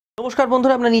নমস্কার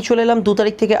বন্ধুরা, আমরা নিয়ে চলে এলাম 2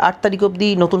 তারিখ থেকে 8 তারিখ অবধি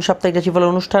নতুন সাপ্তাহিক রাশিফল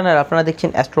অনুষ্ঠান। আর আপনারা দেখছেন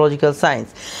অ্যাস্ট্রোলজিক্যাল সায়েন্স।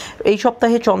 এই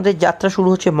সপ্তাহে চন্দ্রের যাত্রা শুরু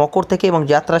হচ্ছে মকর থেকে এবং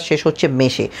যাত্রা শেষ হচ্ছে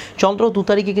মেষে। চন্দ্র 2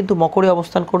 তারিখে কিন্তু মকরে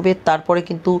অবস্থান করবে, তারপরে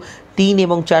কিন্তু 3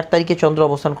 এবং 4 তারিখে চন্দ্র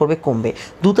অবস্থান করবে কুম্ভে।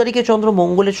 2 তারিখে চন্দ্র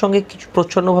মঙ্গলের সঙ্গে কিছু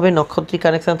প্রচ্ছন্নভাবে নক্ষত্রিক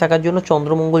কানেকশন থাকার জন্য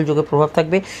চন্দ্রমঙ্গল যোগে প্রভাব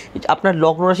থাকবে। আপনার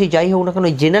লগ্ন রাশি যাই হোক না কেন,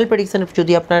 জেনারেল প্রেডিকশানে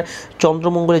যদি আপনার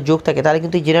চন্দ্রমঙ্গলের যোগ থাকে তাহলে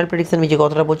কিন্তু এই জেনারেল প্রেডিকশান আমি যে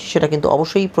কথাটা বলছি সেটা কিন্তু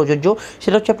অবশ্যই প্রযোজ্য।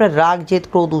 সেটা হচ্ছে আপনার রাগ, জেদ,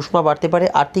 ক্রোধ, উষ্মা বাড়তে পারে,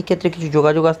 আর্থিক ক্ষেত্রে কিছু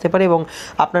যোগাযোগ আসতে পারে এবং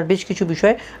আপনার বেশ কিছু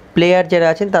বিষয়ে প্লেয়ার যারা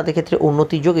আছেন তাদের ক্ষেত্রে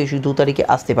উন্নতির যোগ এই 2 তারিখে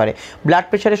আসতে পারে। ব্লাড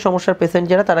প্রেশারের সমস্যার পেশেন্ট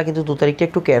যারা, তারা কিন্তু 2 তারিখটা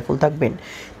একটু কেয়ারফুল থাকবেন।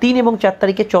 3 এবং 4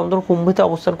 তারিখে চন্দ্র কুম্ভেতে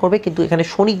অবস্থান করবে, কিন্তু এখানে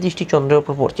শনি দৃষ্টি চন্দ্রের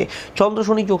উপর পড়ছে। চন্দ্র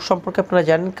শনি যোগ সম্পর্কে আপনারা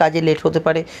জানেন, কাজে লেট হতে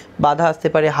পারে, বাধা আসতে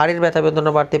পারে, হাড়ের ব্যথা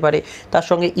বেদনা বাড়তে পারে, তার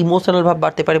সঙ্গে ইমোশনাল ভাব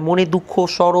বাড়তে পারে, মনে দুঃখ,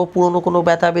 সরো, পুরনো কোনো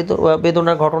ব্যথা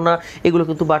বেদনার ঘটনা এগুলো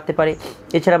কিন্তু বাড়তে পারে।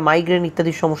 এছাড়া মাইগ্রেন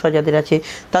ইত্যাদি সমস্যা যাদের আছে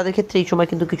তাদের ক্ষেত্রে এই সময়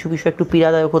কিন্তু কিছু বিষয় একটু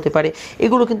পীড়াদায়ক হতে পারে।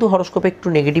 এগুলো কিন্তু হরোস্কোপে একটু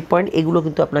নেগেটিভ পয়েন্ট, এগুলো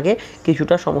কিন্তু আপনাকে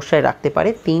কিছুটা সমস্যায় রাখতে পারে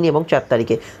 3 এবং 4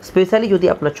 তারিখে, স্পেশালি যদি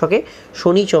আপনার ছকে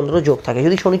শনি চন্দ্র যোগ থাকে।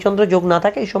 যদি শনি চন্দ্র যোগ না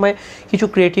থাকে এই সময় কিছু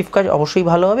ক্রিয়েটিভ কাজ অবশ্যই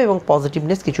ভালো হবে এবং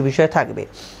পজিটিভনেস কিছু বিষয় থাকবে।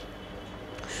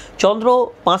 চন্দ্র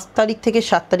 5 তারিখ থেকে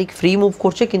 7 তারিখ ফ্রি মুভ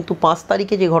করছে, কিন্তু 5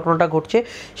 তারিখে যে ঘটনাটা ঘটছে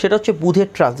সেটা হচ্ছে বুধের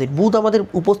ট্রানজিট। বুধ আমাদের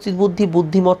উপস্থিত বুদ্ধি,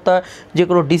 বুদ্ধিমত্তা, যে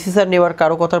কোনো ডিসিশন নেওয়ার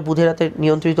কারো কথার বুধের হাতে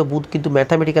নিয়ন্ত্রিত। বুধ কিন্তু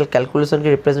ম্যাথামেটিক্যাল ক্যালকুলেশনকে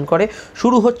রিপ্রেজেন্ট করে।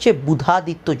 শুরু হচ্ছে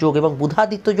বুধাদিত্য যোগ এবং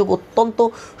বুধাদিত্য যোগ অত্যন্ত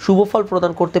শুভ ফল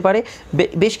প্রদান করতে পারে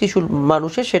বেশ কিছু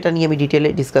মানুষের, সেটা নিয়ে আমি ডিটেলে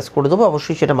ডিসকাস করে দেবো।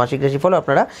 অবশ্যই সেটা মাসিক রাশিফল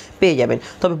আপনারা পেয়ে যাবেন।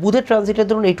 তবে বুধের ট্রানজিটের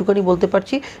ধরুন এইটুখানি বলতে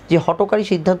পারছি যে হঠকারী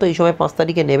সিদ্ধান্ত এই সময় 5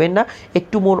 তারিখে নেবেন না।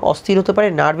 একটু মন অস্থির হতে পারে,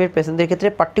 নার্ভের পেশেন্টদের ক্ষেত্রে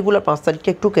পার্টিকুলার 5 তারিখটা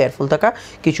একটু কেয়ারফুল থাকা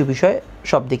কিছু বিষয়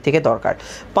সব দিক থেকে দরকার।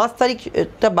 5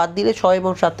 তারিখটা বাদ দিলে 6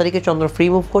 এবং 7 তারিখে চন্দ্র ফ্রি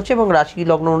মুভ করছে এবং রাশি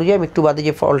লগ্ন অনুযায়ী আমি একটু বাদে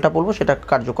যে ফলটা বলবো সেটা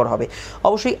কার্যকর হবে।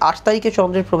 অবশ্যই 8 তারিখে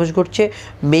চন্দ্রের প্রবেশ ঘটছে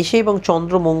মেষে এবং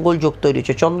চন্দ্র মঙ্গল যোগ তৈরি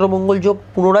হচ্ছে। চন্দ্র মঙ্গল যোগ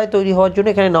পুনরায় তৈরি হওয়ার জন্য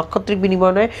এখানে নক্ষত্রিক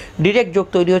বিনিময় নয়, ডিরেক্ট যোগ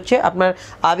তৈরি হচ্ছে। আপনার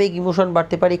আবেগ, ইমোশন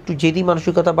বাড়তে পারে, একটু জেদি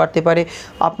মানসিকতা বাড়তে পারে,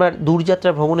 আপনার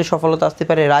দূরযাত্রা ভ্রমণে সফলতা আসতে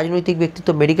পারে, রাজনৈতিক ব্যক্তিত্ব,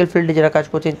 মেডিকেল ফিল্ডে যারা কাজ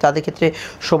করছেন তাদের ক্ষেত্রে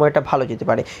সময়টা ভালো যেতে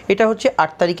পারে। এটা হচ্ছে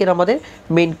 8 তারিখের আমাদের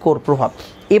মেইন কোর প্রভাব।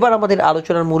 এবার আমাদের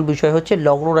আলোচনার মূল বিষয় হচ্ছে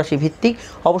লগ্ন রাশি ভিত্তিক।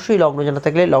 অবশ্যই লগ্ন জানা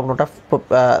থাকলে লগ্নটা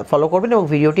ফলো করবেন এবং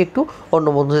ভিডিওটি একটু অন্য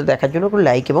বন্ধুদের দেখার জন্য একটু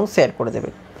লাইক এবং শেয়ার করে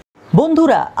দেবেন।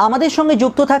 বন্ধুরা, আমাদের সঙ্গে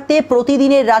যুক্ত থাকতে,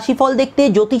 প্রতিদিনের রাশিফল দেখতে,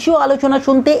 জ্যোতিষীয় আলোচনা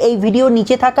শুনতে এই ভিডিওর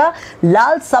নিচে থাকা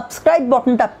লাল সাবস্ক্রাইব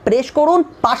বাটনটা প্রেস করুন।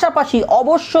 পাশাপাশি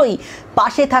অবশ্যই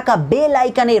পাশে থাকা বেল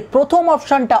আইকনের প্রথম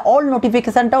অপশানটা অল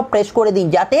নোটিফিকেশানটাও প্রেস করে দিন,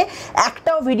 যাতে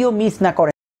একটাও ভিডিও মিস না করেন।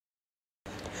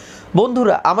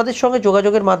 বন্ধুরা, আমাদের সঙ্গে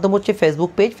যোগাযোগের মাধ্যম হচ্ছে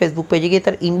ফেসবুক পেজ। ফেসবুক পেজে গিয়ে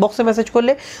তার ইনবক্সে মেসেজ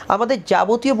করলে আমাদের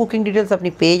যাবতীয় বুকিং ডিটেলস আপনি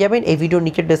পেয়ে যাবেন। এই ভিডিওর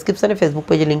নিচের ডেসক্রিপশানে ফেসবুক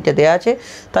পেজের লিঙ্কটা দেওয়া আছে।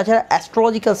 তাছাড়া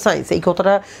অ্যাস্ট্রোলজিক্যাল সায়েন্স এই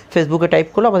কথাটা ফেসবুকে টাইপ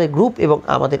করলে আমাদের গ্রুপ এবং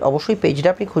আমাদের অবশ্যই পেজটা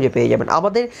আপনি খুঁজে পেয়ে যাবেন।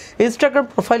 আমাদের ইনস্টাগ্রাম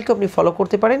প্রোফাইলকে আপনি ফলো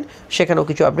করতে পারেন, সেখানেও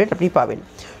কিছু আপডেট আপনি পাবেন।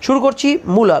 শুরু করছি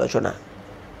মূল আলোচনা।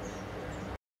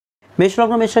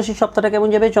 মেষলগ্ন মেষ রাশির সপ্তাহটা কেমন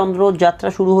যাবে? চন্দ্র যাত্রা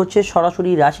শুরু হচ্ছে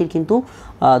সরাসরি রাশির কিন্তু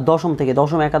দশম থেকে,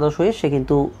 দশম একাদশ হয়ে সে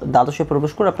কিন্তু দ্বাদশে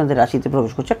প্রবেশ করে আপনাদের রাশিতে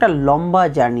প্রবেশ করছে। একটা লম্বা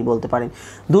জার্নি বলতে পারেন।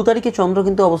 2 তারিখে চন্দ্র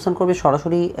কিন্তু অবস্থান করবে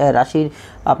সরাসরি রাশির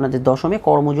আপনাদের দশমে।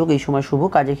 কর্মযোগ এই সময় শুভ,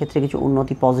 কাজের ক্ষেত্রে কিছু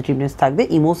উন্নতি, পজিটিভনেস থাকবে।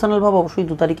 ইমোশনাল ভাব অবশ্যই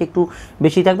 2 তারিখে একটু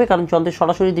বেশি থাকবে, কারণ চন্দ্রের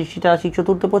সরাসরি দৃষ্টিটা রাশির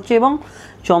চতুর্থে পড়ছে এবং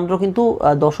চন্দ্র কিন্তু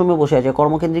দশমে বসে আছে।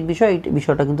 কর্মকেন্দ্রিক বিষয়, এই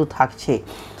বিষয়টা কিন্তু থাকছে।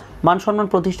 মান সম্মান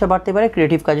প্রতিষ্ঠা বাড়তে পারে,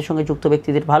 ক্রিয়েটিভ কাজের সঙ্গে যুক্ত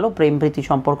ব্যক্তিদের ভালো। প্রেম প্রীতি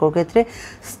সম্পর্কের ক্ষেত্রে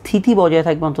স্থিতি বজায়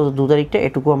থাকবে অন্তত 2 তারিখটা,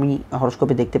 এটুকু আমি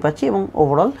হরোস্কোপে দেখতে পাচ্ছি। এবং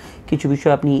ওভারঅল কিছু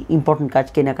বিষয় আপনি ইম্পর্টেন্ট কাজ,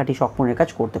 কেনাকাটি, শখপূরণের কাজ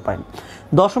করতে পারেন।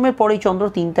 দশমের পরেই চন্দ্র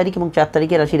 3 তারিখ এবং 4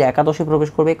 তারিখে রাশির একাদশে প্রবেশ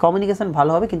করবে। কমিউনিকেশন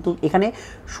ভালো হবে, কিন্তু এখানে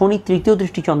শনি তৃতীয়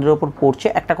দৃষ্টি চন্দ্রের ওপর পড়ছে।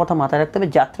 একটা কথা মাথায় রাখতে হবে,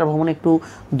 যাত্রা ভ্রমণে একটু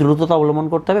দ্রুততা অবলম্বন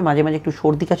করতে হবে। মাঝে মাঝে একটু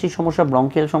সর্দি কাশির সমস্যা,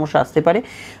 ব্রঙ্কিয়াল সমস্যা আসতে পারে।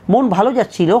 মন ভালো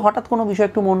যাচ্ছিল, হঠাৎ কোনো বিষয়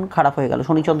একটু মন খারাপ হয়ে গেল,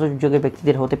 শনি চন্দ্র যোগের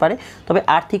ব্যক্তিদের হতে পারে। তবে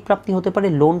আর্থিক প্রাপ্তি হতে পারে,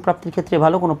 লোন প্রাপ্তির ক্ষেত্রে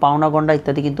ভালো, কোনো পাওনা গণ্ডা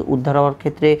ইত্যাদি কিন্তু উদ্ধার হওয়ার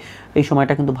ক্ষেত্রে এই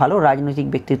সময়টা কিন্তু ভালো। রাজনৈতিক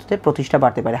ব্যক্তিত্বের প্রতিষ্ঠা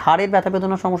বাড়তে পারে। হাড়ের ব্যথা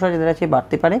বেদনার সমস্যা যাদের আছে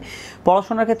বাড়তে পারে।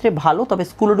 পড়াশোনার ক্ষেত্রে ভালো, তবে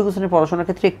স্কুল এডুকেশনের পড়াশোনার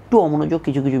ক্ষেত্রে একটু অমনোযোগ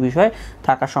কিছু কিছু বিষয়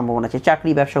থাকার সম্ভাবনা আছে।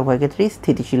 চাকরি ব্যবসা উভয় ক্ষেত্রেই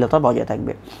স্থিতিশীলতা বজায়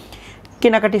থাকবে।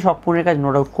 কেনাকাটি, শখপূরণের কাজ নো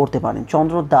ডাউট করতে পারেন।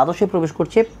 চন্দ্র দ্বাদশে প্রবেশ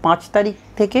করছে 5 তারিখ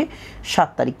থেকে 7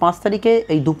 তারিখ। 5 তারিখে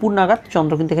এই দুপুর নাগাদ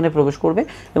চন্দ্র কিন্তু এখানে প্রবেশ করবে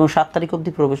এবং 7 তারিখ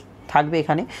অবধি প্রবেশ থাকবে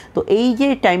এখানে। তো এই যে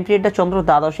টাইম পিরিয়ডটা চন্দ্র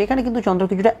দ্বাদশে, এখানে কিন্তু চন্দ্র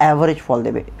কিছুটা অ্যাভারেজ ফল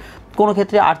দেবে। কোনো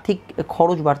ক্ষেত্রে আর্থিক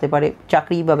খরচ বাড়তে পারে,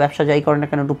 চাকরি বা ব্যবসা যাই করেন না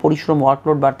কেন একটু পরিশ্রম,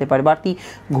 ওয়ার্কলোড বাড়তে পারে, বাড়তি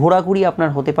ঘোরাঘুরি আপনার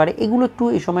হতে পারে, এগুলো একটু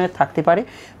এই সময় থাকতে পারে।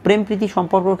 প্রেম প্রীতি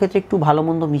সম্পর্কের ক্ষেত্রে একটু ভালো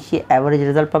মন্দ মিশিয়ে অ্যাভারেজ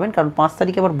রেজাল্ট পাবেন, কারণ 5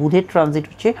 তারিখে আবার বুধের ট্রানজিট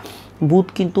হচ্ছে বুধ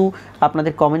কিন্তু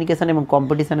আপনাদের কমিউনিকেশান এবং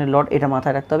কম্পিটিশানের লর্ড, এটা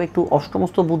মাথায় রাখতে হবে। একটু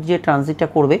অষ্টমস্ত বুধ যে ট্রানজিটটা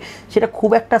করবে সেটা খুব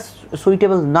একটা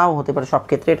সুইটেবল নাও হতে পারে সব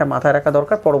ক্ষেত্রে, এটা মাথায় রাখা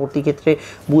দরকার। পরবর্তী ক্ষেত্রে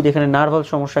বুধ এখানে নার্ভাল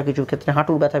সমস্যা, কিছু ক্ষেত্রে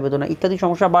হাঁটুর ব্যথা বেদনা ইত্যাদি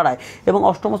সমস্যা বাড়ায়। এবং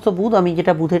অষ্টমস্ত বুধ, আমি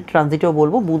যেটা বুধের ট্রানজিটেও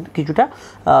বলবো, বুধ কিছুটা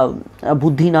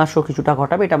বুদ্ধিনাশও কিছুটা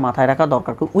ঘটাবে, এটা মাথায় রাখা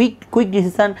দরকার। কুইক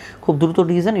ডিসিশান, খুব দ্রুত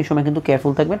ডিসিশান, এই সময় কিন্তু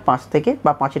কেয়ারফুল থাকবেন 5 থেকে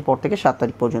বা 5-এর পর থেকে 7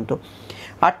 তারিখ পর্যন্ত।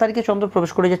 8 তারিখে চন্দ্র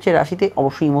প্রবেশ করে যাচ্ছে রাশিতে,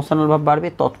 অবশ্যই ইমোশনাল ভাব বাড়বে,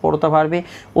 তৎপরতা বাড়বে।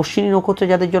 অশ্বিনী নক্ষত্রে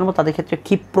যাদের জন্ম তাদের ক্ষেত্রে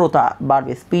ক্ষিপ্রতা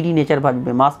বাড়বে, স্পিডি নেচার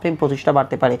বাড়বে, মাস প্রেম প্রতিষ্ঠা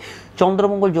বাড়তে পারে।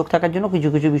 চন্দ্রমঙ্গল যোগ থাকার জন্য কিছু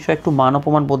কিছু বিষয় একটু মান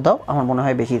অপমান বোধটাও আমার মনে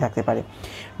হয় বেশি থাকতে পারে।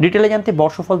 ডিটেলে জানতে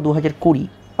বর্ষফল 2020,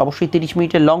 অবশ্যই 30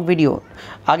 মিনিটের লং ভিডিও,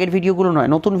 আগের ভিডিওগুলো নয়,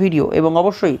 নতুন ভিডিও, এবং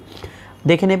অবশ্যই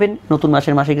দেখে নেবেন নতুন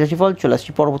মাসের মাসিক রাশিফল। চলে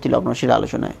আসছি পরবর্তী লগ্ন রাশির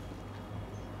আলোচনায়।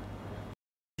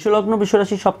 বিশ্বলগ্ন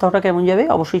বিশ্বরাশির সপ্তাহটা কেমন যাবে?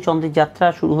 অবশ্যই চন্দ্রের যাত্রা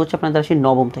শুরু হচ্ছে আপনাদের রাশির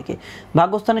নবম থেকে।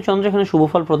 ভাগ্যস্থানে চন্দ্র এখানে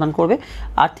শুভফল প্রদান করবে।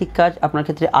 আর্থিক কাজ, আপনার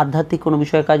ক্ষেত্রে আধ্যাত্মিক কোনো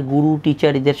বিষয়ে কাজ, গুরু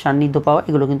টিচার এদের সান্নিধ্য পাওয়া,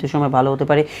 এগুলো কিন্তু এই সময় ভালো হতে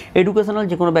পারে। এডুকেশনাল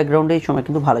যে কোনো ব্যাকগ্রাউন্ডে এই সময়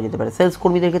কিন্তু ভালো যেতে পারে। সেলস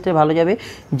কর্মীদের ক্ষেত্রে ভালো যাবে,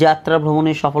 যাত্রা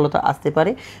ভ্রমণের সফলতা আসতে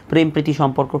পারে। প্রেম প্রীতি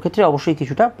সম্পর্ক ক্ষেত্রে অবশ্যই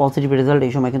কিছুটা পজিটিভ রেজাল্ট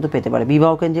এই সময় কিন্তু পেতে পারে।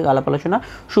 বিবাহ কেন্দ্রিক আলাপ আলোচনা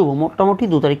শুভ। মোটামুটি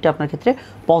 2 তারিখটা আপনার ক্ষেত্রে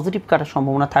পজিটিভ কাটার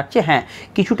সম্ভাবনা থাকছে। হ্যাঁ,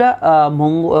 কিছুটা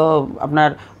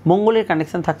আপনার মঙ্গলের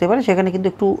কানেকশন থাকতে পারে, সেখানে কিন্তু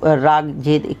একটু রাগ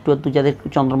জেদ একটু যাদের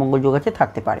চন্দ্রমঙ্গল যোগ আছে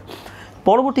থাকতে পারে।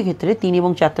 পরবর্তী ক্ষেত্রে 3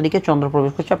 এবং 4 তারিখে চন্দ্র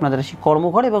প্রবেশ করছে আপনাদের রাশি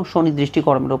কর্মঘর, এবং শনি দৃষ্টি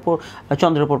কর্মের ওপর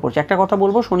চন্দ্রের ওপর পড়ছে। একটা কথা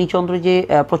বলবো, শনি চন্দ্র যে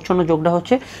প্রচ্ছন্ন যোগটা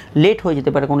হচ্ছে, লেট হয়ে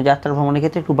যেতে পারে কোনো যাত্রা ভ্রমণের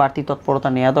ক্ষেত্রে, একটু বাড়তি তৎপরতা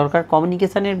নেওয়া দরকার।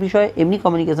 কমিউনিকেশানের বিষয়ে এমনি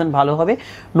কমিউনিকেশান ভালো হবে,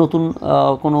 নতুন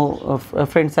কোনো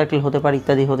ফ্রেন্ড সার্কেল হতে পারে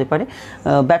ইত্যাদি হতে পারে।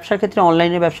 ব্যবসার ক্ষেত্রে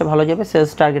অনলাইনে ব্যবসা ভালো যাবে,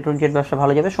 সেলস টার্গেট ওরিয়েন্টেড ব্যবসা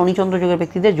ভালো যাবে। শনি চন্দ্র যোগের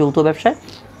ব্যক্তিদের যৌথ ব্যবসায়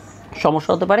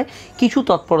সমস্যা হতে পারে, কিছু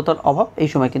তৎপরতার অভাব এই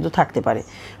সময় কিন্তু থাকতে পারে।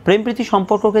 প্রেম প্রীতি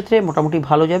সম্পর্ক ক্ষেত্রে মোটামুটি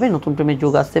ভালো যাবে, নতুন প্রেমের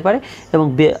যোগ আসতে পারে। এবং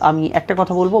আমি একটা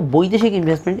কথা বলবো, বৈদেশিক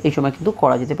ইনভেস্টমেন্ট এই সময় কিন্তু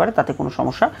করা যেতে পারে, তাতে কোনো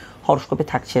সমস্যা হরস্কোপে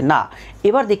থাকছে না।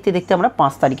 এবার দেখতে দেখতে আমরা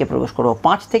 5 তারিখে প্রবেশ করবো।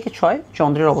 5 থেকে 6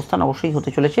 চন্দ্রের অবস্থান অবশ্যই হতে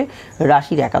চলেছে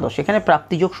রাশির একাদশ। এখানে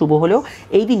প্রাপ্তিযোগ শুভ হলেও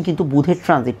এই দিন কিন্তু বুধের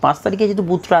ট্রানজিট, 5 তারিখে যেহেতু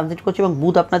বুধ ট্রানজিট করছে, এবং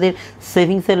বুধ আপনাদের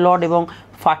সেভিংসের লর্ড এবং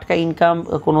ফাটকা ইনকাম,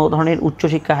 কোনো ধরনের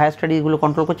উচ্চশিক্ষা হায়ার স্টাডিজগুলো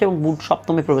কন্ট্রোল করছে, এবং বুধ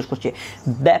সপ্তমে প্রবেশ করছে।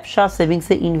 ব্যবসা,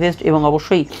 সেভিংসে ইনভেস্ট, এবং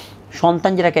অবশ্যই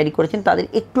সন্তান যারা ক্যারি করেছেন তাদের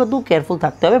একটু কেয়ারফুল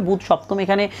থাকতে হবে। বুধ সপ্তম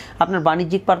এখানে আপনার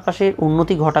বাণিজ্যিক পারপাসের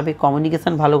উন্নতি ঘটাবে,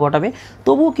 কমিউনিকেশান ভালো ঘটাবে,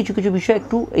 তবুও কিছু কিছু বিষয়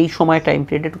একটু এই সময় টাইম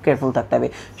পিরিয়ডে একটু কেয়ারফুল থাকতে হবে।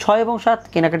 6 এবং 7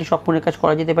 কেনাকাটি শখ পূরণের কাজ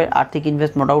করা যেতে পারে। আর্থিক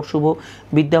ইনভেস্ট নো ডাউট শুভ।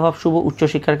 বিদ্যাভাব শুভ।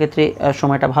 উচ্চশিক্ষার ক্ষেত্রে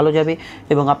সময়টা ভালো যাবে,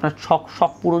 এবং আপনার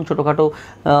শখ পূরণ, ছোটোখাটো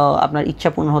আপনার ইচ্ছা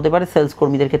পূরণ হতে পারে। সেলস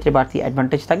কর্মীদের ক্ষেত্রে বাড়তি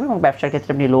অ্যাডভান্টেজ থাকবে, এবং ব্যবসার ক্ষেত্রে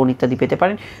আপনি লোন ইত্যাদি পেতে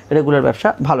পারেন। রেগুলার ব্যবসা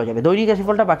ভালো যাবে। দৈনিক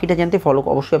রাশিফলটা বাকিটা জানতে ফলো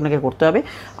অবশ্যই আপনাকে করতে হবে।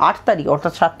 8 তারিখ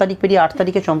অর্থাৎ 7 তারিখ পেরিয়ে 8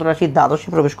 তারিখে চন্দ্র রাশির দ্বাদশে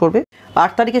প্রবেশ করবে।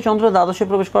 8 তারিখে চন্দ্র দ্বাদশে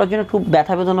প্রবেশ করার জন্য খুব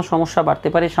ব্যথা বেদনার সমস্যা বাড়তে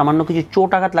পারে, সামান্য কিছু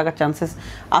চোট আঘাত লাগার চান্সেস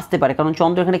আসতে পারে, কারণ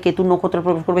চন্দ্র এখানে কেতুর নক্ষত্রে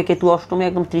প্রবেশ করবে। কেতু অষ্টমে,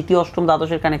 একদম তৃতীয় অষ্টম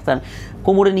দ্বাদশের কানেকশন।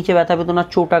 কোমরের নিচে ব্যথা বেদনা,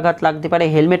 চোট আঘাত লাগতে পারে।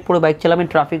 হেলমেট পরে বাইক চালাবেন,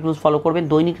 ট্রাফিক রুলস ফলো করবেন।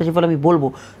 দৈনিক রাশিফল আমি বলবো,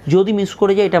 যদি মিস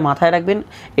করে যায় এটা মাথায় রাখবেন,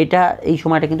 এটা এই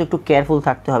সময়টা কিন্তু একটু কেয়ারফুল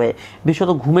থাকতে হবে। বিশেষত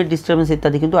ঘুমের ডিস্টার্বেন্স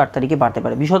ইত্যাদি কিন্তু 8 তারিখে বাড়তে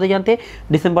পারে। বিশদে জানতে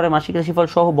ডিসেম্বরের মাসিক রাশিফল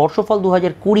সহ বর্ষফল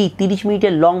 2020 30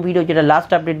 মিনিটের লং ভিডিও, যেটা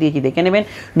লাস্ট আপডেট দিয়েছি, দেখে নেবেন।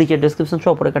 নিচের ডেসক্রিপশন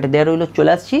সহ উপরে কাটে দেওয়া রইল।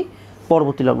 চলে আসছি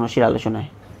পরবর্তী লগ্ন রাশির আলোচনায়।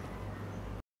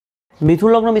 মিথুন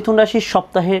লগ্ন মিথুন রাশির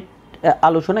সপ্তাহের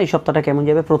আলোচনা। এই সপ্তাহটা কেমন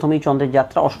যাবে? প্রথমেই চন্দ্রের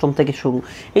যাত্রা অষ্টম থেকে শুরু।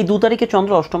 এই 2 তারিখে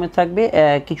চন্দ্র অষ্টমে থাকবে।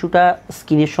 কিছুটা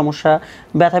স্কিনের সমস্যা,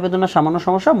 ব্যথা বেদনা, সামান্য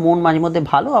সমস্যা, মন মাঝে মধ্যে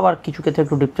ভালো, আবার কিছু ক্ষেত্রে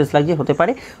একটু ডিপ্রেস লাগছে হতে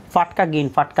পারে। ফাটকা গেইন,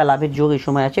 ফাটকা লাভের যোগ এই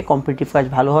সময় আছে। কম্পিটিটিভ কাজ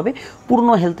ভালো হবে।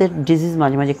 পুরনো হেলথের ডিজিজ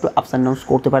মাঝে মাঝে একটু আপস অ্যান্ড ডাউনস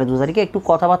করতে পারে 2 তারিখে। একটু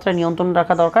কথাবার্তা নিয়ন্ত্রণ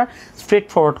রাখা দরকার। স্ট্রেট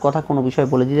ফরওয়ার্ড কথা কোনো বিষয়ে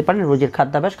বলে দিতে পারেন। রোজের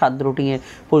খাদ্যাভ্যাস, খাদ্য রুটিনের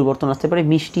পরিবর্তন আসতে পারে।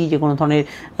 মিষ্টি, যে কোনো ধরনের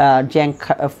জ্যাঙ্ক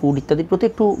ফুড ইত্যাদির প্রতি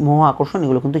একটু মোহ আকর্ষণ,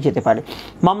 এগুলো কিন্তু যেতে পারে।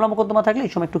 মামলা মোকদ্দমা থাকলে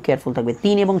এই সময় একটু কেয়ারফুল থাকবে।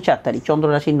 3 এবং 4 তারিখ চন্দ্র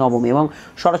রাশির নবমে, এবং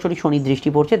সরাসরি শনি দৃষ্টি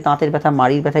পড়ছে। দাঁতের ব্যথা,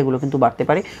 মাড়ির ব্যথা, এগুলো কিন্তু বাড়তে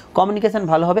পারে। কমিউনিকেশন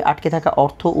ভালো হবে। আটকে থাকা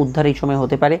অর্থ উদ্ধার এই সময়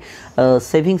হতে পারে।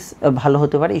 সেভিংস ভালো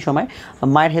হতে পারে এই সময়।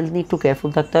 মায়ের হেলথ নিয়ে একটু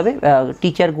কেয়ারফুল থাকতে হবে।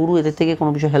 টিচার, গুরু, এদের থেকে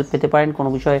কোনো বিষয়ে হেল্প পেতে পারেন। কোনো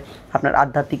বিষয়ে আপনার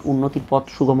আধ্যাত্মিক উন্নতির পথ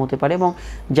সুগম হতে পারে, এবং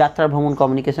যাত্রা ভ্রমণ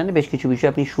কমিউনিকেশনে বেশ কিছু বিষয়ে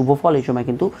আপনি শুভ ফল এই সময়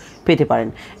কিন্তু পেতে পারেন।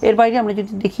 এর বাইরে আমরা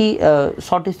যদি দেখি,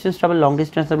 short distance travel, long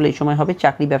distance travel এই সময় হবে।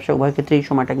 চাকরি, ব্যবসা উভয় ক্ষেত্রে এই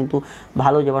সময়টা কিন্তু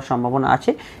ভালো যাওয়ার সম্ভাবনা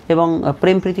আছে, এবং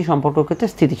প্রেম প্রীতি সম্পর্ক ক্ষেত্রে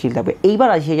স্থিতিশীল থাকবে। এইবার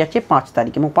আসে যাচ্ছে 5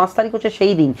 তারিখ, এবং 5 তারিখ হচ্ছে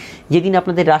সেই দিন যেদিন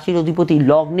আপনাদের রাশির অধিপতি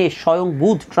লগ্নে স্বয়ং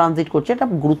বুধ ট্রানজিট করছে। এটা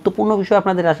গুরুত্বপূর্ণ বিষয়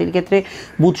আপনাদের রাশির ক্ষেত্রে।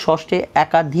 বুধ ষষ্ঠে,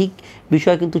 একাধিক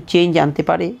বিষয় কিন্তু চেঞ্জ আনতে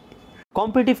পারে,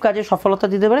 কম্পিটিটিভ কাজে সফলতা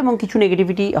দিতে পারে, এবং কিছু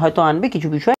নেগেটিভিটি হয়তো আনবে কিছু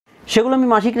বিষয়, সেগুলো আমি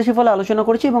মাসিক রাশিফলে আলোচনা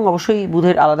করেছি এবং অবশ্যই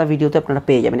বুধের আলাদা ভিডিওতে আপনারা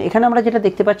পেয়ে যাবেন। এখানে আমরা যেটা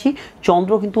দেখতে পাচ্ছি,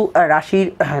 চন্দ্র কিন্তু রাশির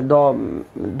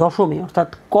দশমে অর্থাৎ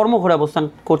কর্মঘরে অবস্থান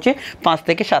করছে 5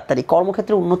 থেকে 7 তারিখ।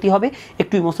 কর্মক্ষেত্রে উন্নতি হবে,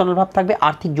 একটু ইমোশনাল ভাব থাকবে,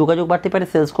 আর্থিক যোগাযোগ বাড়তে পারে,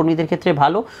 সেলস কর্মীদের ক্ষেত্রে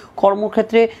ভালো।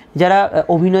 কর্মক্ষেত্রে যারা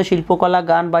অভিনয়, শিল্পকলা,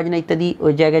 গান বাজনা ইত্যাদি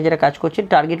ওই জায়গায় যারা কাজ করছেন,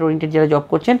 টার্গেট ওরিয়েন্টেড যারা জব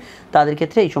করছেন, তাদের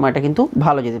ক্ষেত্রে এই সময়টা কিন্তু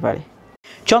ভালো যেতে পারে।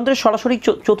 চন্দ্রের সরাসরি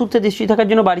চতুর্থে দৃষ্টি থাকার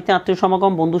জন্য বাড়িতে আত্মীয়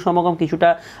সমাগম, বন্ধু সমাগম কিছুটা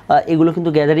এগুলো কিন্তু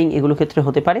গ্যাদারিং এগুলো ক্ষেত্রে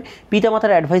হতে পারে।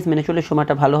 পিতামাতার অ্যাডভাইস মেনে চলে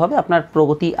সময়টা ভালো হবে। আপনার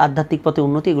প্রগতি, আধ্যাত্মিক পথে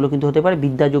উন্নতি এগুলো কিন্তু হতে পারে।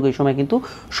 বিদ্যাযোগ এই সময় কিন্তু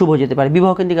শুভ যেতে পারে।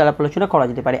 বিবাহ কেন্দ্রিক আলাপ আলোচনা করা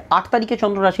যেতে পারে। 8 তারিখে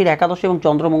চন্দ্র রাশির একাদশে এবং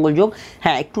চন্দ্রমঙ্গল যোগ,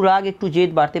 হ্যাঁ একটু রাগ একটু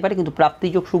জেদ বাড়তে পারে, কিন্তু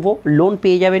প্রাপ্তিযোগ শুভ, লোন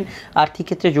পেয়ে যাবেন, আর্থিক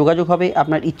ক্ষেত্রে যোগাযোগ হবে,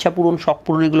 আপনার ইচ্ছা পূরণ, শখ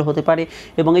পূরণ এগুলো হতে পারে।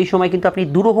 এবং এই সময় কিন্তু আপনি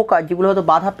দুরূহ কাজ যেগুলো হয়তো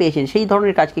বাধা পেয়েছেন সেই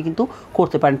ধরনের কাজকে কিন্তু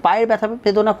করতে পারেন। পায়ের ব্যথা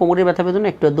বেদনা, কোমরের ব্যথা বেদনা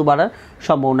একটু আধটু বাড়ার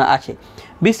সম্ভাবনা আছে।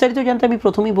 বিস্তারিত জানতে আমি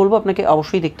প্রথমেই বলবো আপনাকে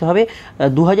অবশ্যই দেখতে হবে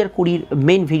 2020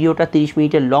 মেইন ভিডিওটা 30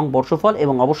 মিনিটের লং বর্ষফল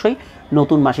এবং অবশ্যই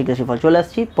নতুন মাসিক রাশিফল। চলে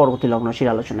আসছি পরবর্তী লগ্ন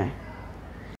রাশির আলোচনায়।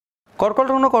 কর্কট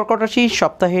লগ্ন, কর্কট রাশি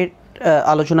সপ্তাহের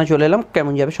আলোচনা চলে এলাম।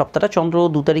 কেমন যাবে সপ্তাহটা? চন্দ্র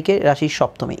 2 তারিখে রাশির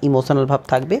সপ্তমে, ইমোশনাল ভাব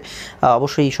থাকবে।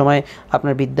 অবশ্যই এই সময়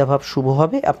আপনার বিদ্যাভাব শুভ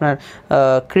হবে। আপনার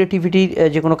ক্রিয়েটিভিটির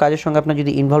যে কোনো কাজের সঙ্গে আপনার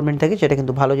যদি ইনভলভমেন্ট থাকে সেটা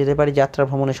কিন্তু ভালো যেতে পারে। যাত্রা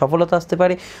ভ্রমণে সফলতা আসতে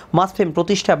পারে, মাস ফেম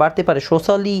প্রতিষ্ঠা বাড়তে পারে,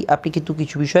 সোশ্যালি আপনি কিন্তু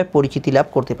কিছু বিষয়ে পরিচিতি লাভ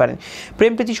করতে পারেন।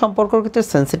 প্রেম প্রীতি সম্পর্কের ক্ষেত্রে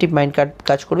সেন্সিটিভ মাইন্ড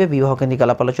কাজ করবে। বিবাহ কেন্দ্রিক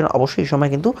আলাপ আলোচনা অবশ্যই এই সময়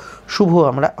কিন্তু শুভ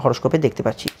আমরা হরোস্কোপে দেখতে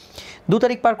পাচ্ছি। 2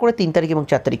 তারিখ পার করে 3 তারিখ এবং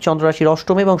 4 তারিখ চন্দ্র রাশির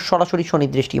অষ্টমে এবং সরাসরি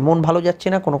শনির দৃষ্টি। মন ভালো যাচ্ছে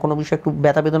না, কোনো বিষয় একটু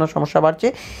ব্যথা বেদনার সমস্যা বাড়ছে,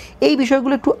 এই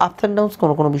বিষয়গুলো একটু আপস অ্যান্ড ডাউনস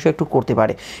কোনো বিষয় একটু করতে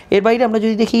পারে। এর বাইরে আমরা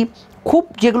যদি দেখি খুব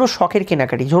যেগুলো শখের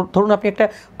কেনাকাটি, ধরুন আপনি একটা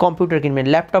কম্পিউটার কিনবেন,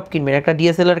 ল্যাপটপ কিনবেন, একটা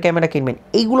ডিএসএলআর ক্যামেরা কিনবেন,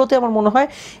 এইগুলোতে আমার মনে হয়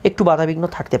একটু বাধাবিঘ্ন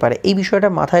থাকতে পারে। এই বিষয়টা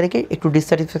মাথায় রেখে একটু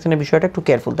ডিসস্যাটিসফ্যাকশনের বিষয়টা একটু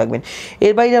কেয়ারফুল থাকবেন।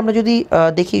 এর বাইরে আমরা যদি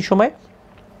দেখি এই সময়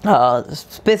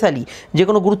স্পেশালি যে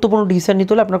কোনো গুরুত্বপূর্ণ ডিসিশন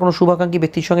নিতে হলে আপনার কোনো শুভাকাঙ্ক্ষী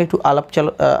ব্যক্তির সঙ্গে একটু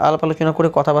আলাপ আলোচনা করে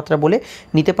কথাবার্তা বলে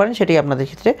নিতে পারেন, সেটাই আপনাদের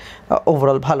ক্ষেত্রে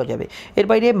ওভারঅল ভালো যাবে। এর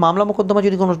বাইরে মামলা মোকদ্দমা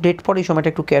যদি কোনো ডেট পড়ে এই সময়টা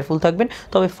একটু কেয়ারফুল থাকবেন।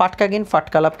 তবে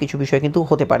ফাটকা লাভ কিছু বিষয় কিন্তু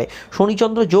হতে পারে।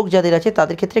 শনিচন্দ্র যোগ যাদের আছে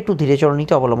তাদের ক্ষেত্রে একটু ধীরে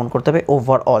চরণীতে অবলম্বন করতে হবে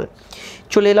ওভারঅল।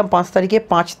 চলে এলাম 5 তারিখে,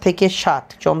 5 থেকে 7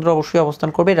 চন্দ্র অবশ্যই অবস্থান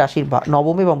করবে রাশির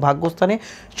নবমে এবং ভাগ্যস্থানে।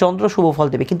 চন্দ্র শুভ ফল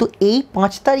দেবে, কিন্তু এই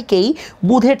 5 তারিখেই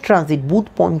বুধের ট্রানজিট, বুধ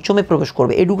পঞ্চমে প্রবেশ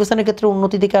করবে। এডুকেশনের ক্ষেত্রে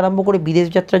উন্নতি থেকে আরম্ভ করে বিদেশ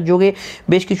যাত্রার যোগে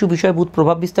বেশ কিছু বিষয়ে বুধ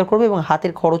প্রভাব বিস্তার করবে এবং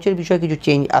হাতের খরচের বিষয়ে কিছু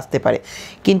চেঞ্জ আসতে পারে।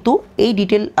 কিন্তু এই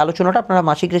ডিটেল আলোচনাটা আপনারা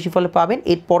মাসিক রাশিফলে পাবেন।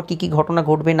 এরপর কী ঘটনা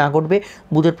ঘটবে না ঘটবে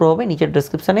বুধের প্রভাবে নিচের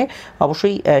ডেসক্রিপশানে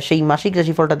অবশ্যই সেই মাসিক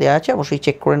রাশিফলটা দেওয়া আছে, অবশ্যই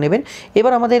চেক করে নেবেন।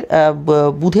 এবার আমাদের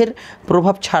বুধের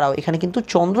প্রভাব ছাড়াও এখানে কিন্তু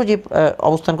চন্দ্র যে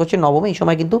অবস্থান করছে নবমে, এই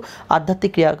সময় কিন্তু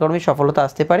আধ্যাত্মিক ক্রিয়াকর্মে সফলতা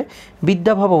আসতে পারে।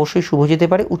 বিদ্যাভাব অবশ্যই শুভ যেতে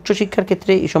পারে। উচ্চশিক্ষার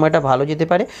ক্ষেত্রে এই সময়টা ভালো যেতে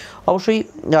পারে। অবশ্যই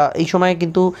এই সময়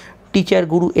কিন্তু টিচার,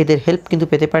 গুরু এদের হেল্প কিন্তু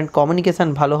পেতে পারেন। কমিউনিকেশান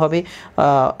ভালো হবে।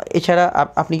 এছাড়া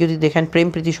আপনি যদি দেখেন প্রেম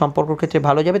প্রীতি সম্পর্কের ক্ষেত্রে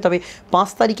ভালো যাবে। তবে 5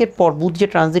 তারিখের পর বুধ যে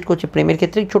ট্রানজিট করছে প্রেমের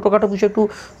ক্ষেত্রে ছোটোখাটো বিষয় একটু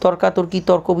তর্কাতর্কি,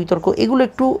 তর্ক বিতর্ক এগুলো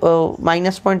একটু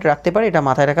মাইনাস পয়েন্ট রাখতে পারে, এটা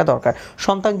মাথায় রাখা দরকার।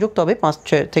 সন্তান যোগ তবে 5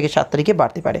 থেকে 7 তারিখে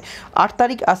বাড়তে পারে। 8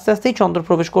 তারিখ আস্তে আস্তেই চন্দ্র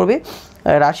প্রবেশ করবে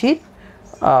রাশির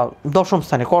দশম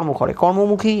স্থানে, কর্মঘরে।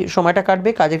 কর্মমুখী সময়টা কাটবে,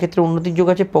 কাজের ক্ষেত্রে উন্নতির যোগ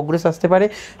আছে, প্রোগ্রেস আসতে পারে।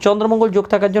 চন্দ্রমঙ্গল যোগ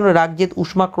থাকার জন্য রাগ জেদ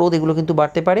উষ্মা ক্রোধ এগুলো কিন্তু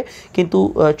বাড়তে পারে। কিন্তু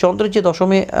চন্দ্রের যে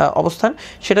দশমে অবস্থান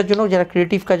সেটার জন্য যারা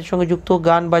ক্রিয়েটিভ কাজের সঙ্গে যুক্ত,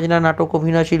 গান বাজনা, নাটক,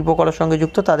 অভিনয়, শিল্পকলার সঙ্গে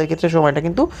যুক্ত, তাদের ক্ষেত্রে সময়টা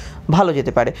কিন্তু ভালো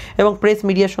যেতে পারে। এবং প্রেস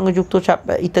মিডিয়ার সঙ্গে যুক্ত,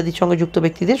 ইত্যাদির সঙ্গে যুক্ত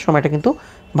ব্যক্তিদের সময়টা কিন্তু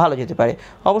ভালো যেতে পারে।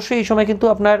 অবশ্যই এই সময় কিন্তু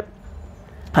আপনার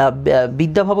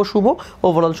বিদ্যাভাব শুভ,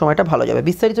 ওভারঅল সময়টা ভালো যাবে।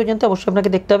 বিস্তারিত জানতে অবশ্যই আপনাকে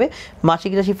দেখতে হবে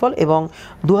মাসিক রাশিফল এবং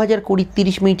 2020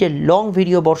 30 মিনিটের লং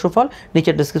ভিডিও বর্ষফল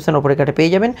নিচের ডিসক্রিপশন ওপরে কাটে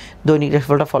পেয়ে যাবেন। দৈনিক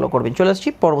রাশিফলটা ফলো করবেন। চলে আসছি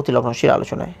পরবর্তী লগ্ন রাশির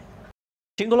আলোচনায়।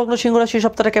 সিংহলগ্ন, সিংহ রাশির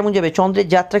সপ্তাহটা কেমন যাবে? চন্দ্রের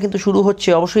যাত্রা কিন্তু শুরু হচ্ছে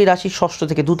অবশ্যই রাশির ষষ্ঠ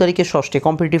থেকে, 2 তারিখের ষষ্ঠে।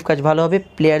 কম্পিটিটিভ কাজ ভালো হবে,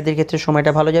 প্লেয়ারদের ক্ষেত্রে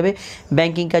সময়টা ভালো যাবে।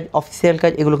 ব্যাংকিং কাজ, অফিসিয়াল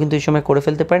কাজ এগুলো কিন্তু এই সময় করে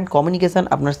ফেলতে পারেন। কমিউনিকেশান,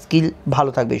 আপনার স্কিল ভালো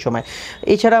থাকবে এই সময়।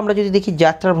 এছাড়া আমরা যদি দেখি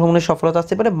যাত্রা ভ্রমণের সফলতা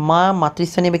আসতে পারে।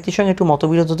 মাতৃস্থানীয় ব্যক্তির সঙ্গে একটু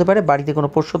মতবিরোধ হতে পারে। বাড়িতে কোনো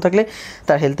পোষ্য থাকলে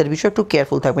তার হেলথের বিষয়ে একটু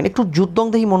কেয়ারফুল থাকবেন। একটু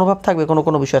যুদ্ধংদেহী মনোভাব থাকবে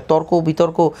কোনো বিষয়, তর্ক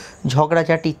বিতর্ক,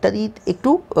 ঝগড়াঝাটি ইত্যাদি একটু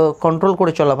কন্ট্রোল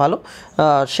করে চলা ভালো।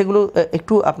 সেগুলো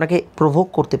একটু আপনাকে প্রভোগ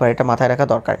করতে পারে, এটা মাথায় রাখা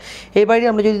দরকার। এর বাইরে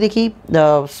আমরা যদি দেখি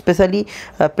স্পেশালি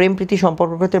প্রেম প্রীতি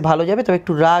সম্পর্ক ক্ষেত্রে ভালো যাবে, তবে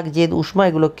একটু রাগ জেদ উষ্মা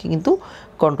এগুলোকে কিন্তু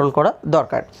কন্ট্রোল করা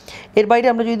দরকার। এর বাইরে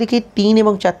আমরা যদি দেখি 3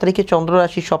 এবং 4 তারিখে চন্দ্র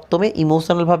রাশি সপ্তমে,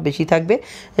 ইমোশনাল ভাব বেশি থাকবে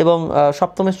এবং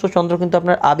সপ্তমেশ্বর চন্দ্র কিন্তু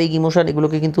আপনার আবেগ, ইমোশন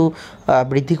এগুলোকে কিন্তু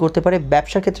বৃদ্ধি করতে পারে।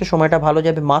 ব্যবসার ক্ষেত্রে সময়টা ভালো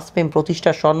যাবে। মাস ফেম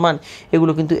প্রতিষ্ঠা সম্মান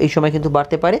এগুলো কিন্তু এই সময় কিন্তু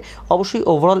বাড়তে পারে। অবশ্যই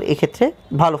ওভারঅল এক্ষেত্রে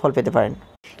ভালো ফল পেতে পারেন।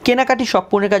 কেনাকাটি শখ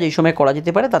পূরণের কাজ এই সময় করা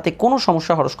যেতে পারে, তাতে কোনো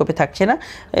সমস্যা হরস্কোপে থাকছে না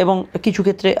এবং কিছু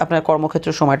ক্ষেত্রে আপনার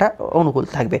কর্মক্ষেত্রের সময়টা অনুকূল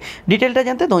থাকবে। ডিটেলটা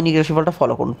জানতে দৈনিক রাশিফলটা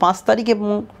ফলো করুন। 5 তারিখ এবং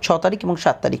 6 তারিখ এবং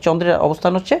 7 তারিখ চন্দ্রের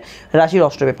অবস্থান হচ্ছে রাশির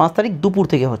অষ্টমে। 5 তারিখ দুপুর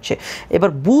থেকে হচ্ছে।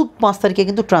 এবার বুধ 5 তারিখে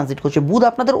কিন্তু ট্রানজিট করছে। বুধ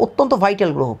আপনাদের অত্যন্ত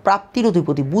ভাইটাল গ্রহ, প্রাপ্তির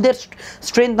অধিপতি। বুধের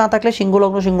স্ট্রেংথ না থাকলে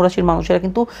সিংহলগ্ন সিংহ রাশির মানুষেরা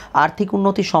কিন্তু আর্থিক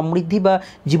উন্নতি, সমৃদ্ধি বা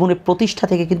জীবনের প্রতিষ্ঠা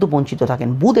থেকে কিন্তু বঞ্চিত থাকেন।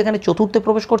 বুধ এখানে চতুর্থে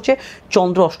প্রবেশ করছে,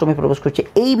 চন্দ্র অষ্টমে প্রবেশ করছে।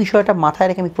 এই বিষয়টা মাথায়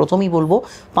রেখে আমি প্রথমেই বলবো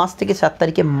 5 থেকে 7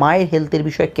 তারিখে মায়ের হেলথের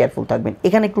বিষয়ে কেয়ারফুল থাকবেন।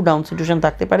 এখানে একটু ডাউন সিচুয়েশন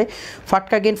থাকতে পারে,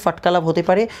 ফাটকা গেন ফাটকা লাভ হতে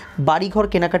পারে, বাড়িঘর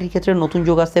কেনাকাটির ক্ষেত্রে নতুন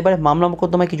যোগ আসতে পারে, মামলা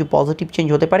মোকদ্দমায় কিছু পজিটিভ চেঞ্জ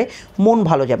হতে পারে, মন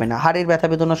ভালো যাবে না, হাড়ের ব্যথা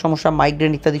বেদনার সমস্যা,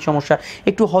 মাইগ্রেন ইত্যাদি সমস্যা,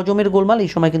 একটু হজমের গোলমাল এই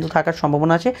সময় কিন্তু থাকার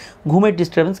সম্ভাবনা আছে। ঘুমের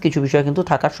ডিস্টারবেন্স কিছু বিষয় কিন্তু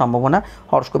থাকার সম্ভাবনা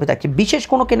হরস্কোপে থাকছে। বিশেষ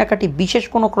কোনো কেনাকাটি, বিশেষ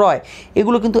কোনো ক্রয়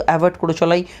এগুলো কিন্তু অ্যাভয়েড করে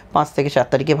চলাই 5 থেকে 7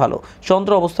 তারিখে ভালো।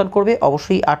 চন্দ্র অবস্থান করবে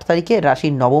অবশ্যই 8 তারিখে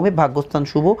রাশির নবমে, ভাগ্যস্থান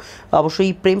শুভ। অবশ্যই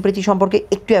প্রেম প্রীতি সম্পর্কে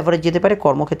একটু অ্যাভারেজ যেতে পারে,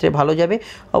 কর্মক্ষেত্রে ভালো যাবে।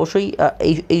 অবশ্যই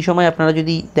এই সময় আপনারা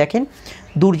যদি দেখেন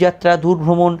দূরযাত্রা, দূর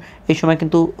ভ্রমণ এই সময়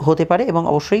কিন্তু হতে পারে এবং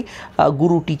অবশ্যই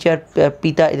গুরু, টিচার,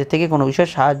 পিতা এদের থেকে কোনো বিষয়ে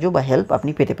সাহায্য বা হেল্প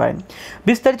আপনি পেতে পারেন।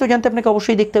 বিস্তারিত জানতে আপনাকে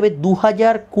অবশ্যই দেখতে হবে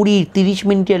 2020 30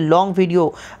 মিনিটের লং ভিডিও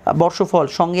বর্ষফল,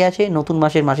 সঙ্গে আছে নতুন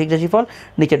মাসের মাসিক রাশিফল।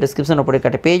 নিচের ডেসক্রিপশন ওপরে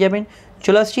কাটে পেয়ে যাবেন।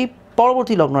 চলে আসছি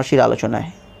পরবর্তী লগ্ন রাশির আলোচনায়।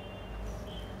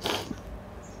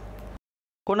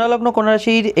 কন্যা লগ্ন, কন্যা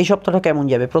রাশির এই সপ্তাহটা কেমন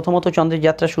যাবে? প্রথমত চন্দ্রের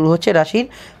যাত্রা শুরু হচ্ছে রাশির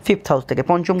 5th হাউস থেকে।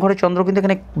 পঞ্চম ঘরে চন্দ্র কিন্তু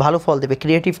এখানে ভালো ফল দেবে,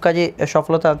 ক্রিয়েটিভ কাজে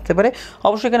সফলতা আনতে পারে।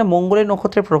 অবশ্যই এখানে মঙ্গলের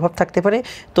নক্ষত্রের প্রভাব থাকতে পারে।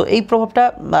 তো এই প্রভাবটা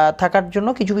থাকার জন্য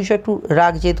কিছু বিষয় একটু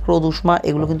রাগ, জেদ, ক্রোধ, উষ্মা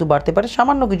এগুলো কিন্তু বাড়তে পারে।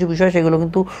 সামান্য কিছু বিষয় সেগুলো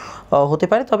কিন্তু হতে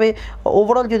পারে। তবে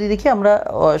ওভারঅল যদি দেখি আমরা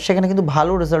সেখানে কিন্তু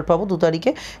ভালো রেজাল্ট পাবো 2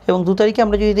 তারিখে। এবং 2 তারিখে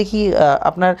আমরা যদি দেখি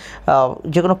আপনার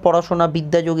যে কোনো পড়াশোনা,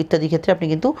 বিদ্যাযোগ ইত্যাদি ক্ষেত্রে আপনি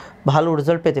কিন্তু ভালো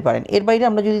রেজাল্ট পেতে পারেন। এর বাইরে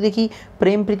আমরা যদি দেখি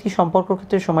প্রেম প্রীতি সম্পর্ক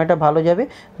ক্ষেত্রে সময়টা ভালো যাবে,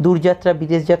 দূরযাত্রা,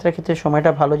 বিদেশ যাত্রার ক্ষেত্রে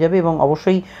সময়টা ভালো যাবে এবং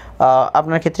অবশ্যই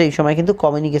আপনার ক্ষেত্রে এই সময় কিন্তু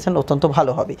কমিউনিকেশন অত্যন্ত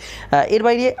ভালো হবে। এর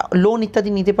বাইরে লোন ইত্যাদি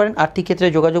নিতে পারেন, আর্থিক ক্ষেত্রে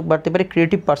যোগাযোগ বাড়তে পারে,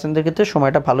 ক্রিয়েটিভ পার্সনদের ক্ষেত্রে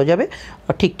সময়টা ভালো যাবে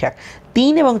ঠিকঠাক।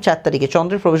 3 এবং 4 তারিখে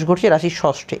চন্দ্রের প্রবেশ ঘটছে রাশির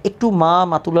ষষ্ঠে। একটু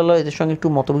মাতুলালয় এদের সঙ্গে একটু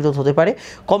মতবিরোধ হতে পারে।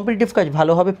 কম্পিটিটিভ কাজ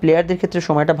ভালো হবে, প্লেয়ারদের ক্ষেত্রে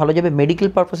সময়টা ভালো যাবে। মেডিকেল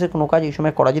পারপাসের কোনো কাজ এই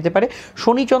সময় করা যেতে পারে।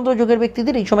 শনি চন্দ্র যোগের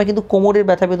ব্যক্তিদের এই সময় কিন্তু কোমরের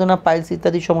ব্যথা বেদনা, পাইলস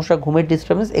ইত্যাদি সমস্যা, ঘুমের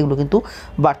ডিস্টারবেন্স এগুলো কিন্তু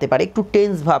বাড়তে পারে। একটু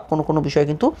টেন্স ভাব কোনো বিষয়ে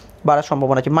কিন্তু বাড়ার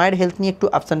সম্ভাবনা আছে। মায়ের হেলথ নিয়ে একটু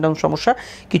আপস অ্যান্ড ডাউন সমস্যা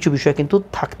কিছু বিষয় কিন্তু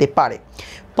থাকতে পারে।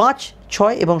 5,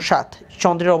 6 এবং 7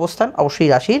 চন্দ্রের অবস্থান অবশ্যই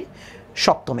রাশির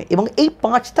সপ্তমে এবং এই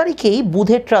 5 তারিখেই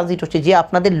বুধের ট্রানজিট হচ্ছে, যে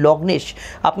আপনাদের লগ্নেশ,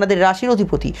 আপনাদের রাশির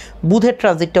অধিপতি। বুধের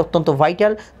ট্রানজিটটা অত্যন্ত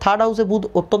ভাইটাল। 3rd হাউসে বুধ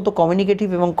অত্যন্ত কমিউনিকেটিভ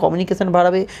এবং কমিউনিকেশন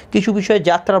বাড়াবে, কিছু বিষয়ে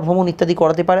যাত্রা, ভ্রমণ ইত্যাদি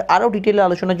করাতে পারে। আরও ডিটেলে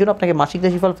আলোচনার জন্য আপনাকে মাসিক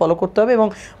রাশিফল ফলো করতে হবে এবং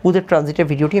বুধের ট্রানজিটের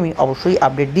ভিডিওটি আমি অবশ্যই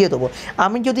আপডেট দিয়ে দেবো।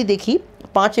 আমি যদি দেখি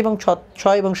 5 এবং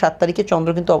 6 এবং 7 তারিখে চন্দ্র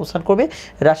কিন্তু অবস্থান করবে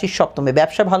রাশির সপ্তমে।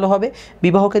 ব্যবসা ভালো হবে,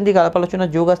 বিবাহ কেন্দ্রিক আলাপ আলোচনার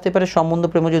যোগ আসতে পারে, সম্বন্ধ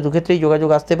প্রেমজ দুক্ষেত্রেই যোগাযোগ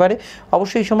আসতে পারে।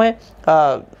 অবশ্যই এই সময়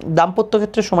দাম্পত্য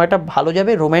ক্ষেত্রে সময়টা ভালো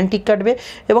যাবে, রোম্যান্টিক কাটবে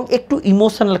এবং একটু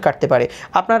ইমোশনাল কাটতে পারে।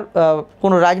 আপনার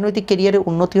কোনো রাজনৈতিক কেরিয়ারে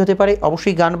উন্নতি হতে পারে।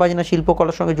 অবশ্যই গান বাজনা,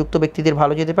 শিল্পকলার সঙ্গে যুক্ত ব্যক্তিদের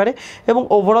ভালো যেতে পারে এবং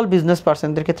ওভারঅল বিজনেস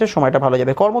পার্সনদের ক্ষেত্রে সময়টা ভালো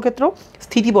যাবে। কর্মক্ষেত্র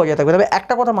স্থিতি বজায় থাকবে। তবে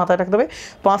একটা কথা মাথায় রাখতে হবে,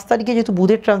 5 তারিখে যেহেতু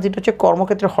বুধের ট্রানজিট হচ্ছে,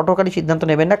 কর্মক্ষেত্রে হঠকারী সিদ্ধান্ত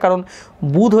নেবেন না, কারণ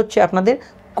বুধ হচ্ছে আপনাদের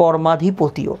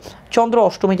কর্মাধিপতিও। চন্দ্র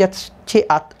অষ্টমে যাচ্ছে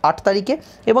 8 তারিখে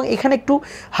এবং এখানে একটু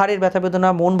হাড়ের ব্যথা বেদনা,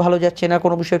 মন ভালো যাচ্ছে না,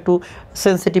 কোনো বিষয় একটু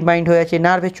সেন্সিটিভ মাইন্ড হয়ে আছে,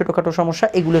 নার্ভের ছোটোখাটো সমস্যা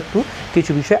এগুলো একটু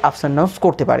কিছু বিষয়ে আপস অ্যান্ড ডাউনস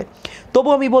করতে পারে। তবু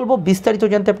আমি বলবো বিস্তারিত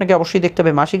জানতে আপনাকে অবশ্যই দেখতে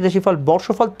হবে মাসিক রাশিফল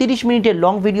বর্ষফল 30 মিনিটের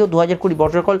লং ভিডিও 2020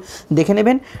 বর্ষফল দেখে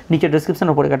নেবেন। নিচের ডেসক্রিপশন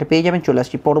ওপরে কাটে পেয়ে যাবেন। চলে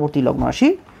আসছি পরবর্তী লগ্ন রাশি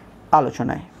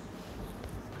আলোচনায়।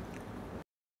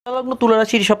 লগ্ন তুলা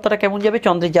রাশির সপ্তাহটা কেমন যাবে?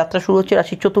 চন্দ্রের যাত্রা শুরু হচ্ছে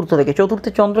রাশির চতুর্থ থেকে। চতুর্থে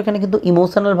চন্দ্র এখানে কিন্তু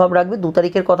ইমোশনাল ভাব রাখবে, 2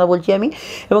 তারিখের কথা বলছি আমি।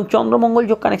 এবং চন্দ্রমঙ্গল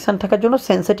যোগ কানেকশন থাকার জন্য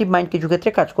সেন্সিটিভ মাইন্ড কিছু ক্ষেত্রে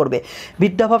কাজ করবে।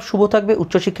 বিদ্যাভাব শুভ থাকবে,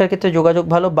 উচ্চশিক্ষার ক্ষেত্রে যোগাযোগ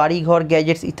ভালো, বাড়ি ঘর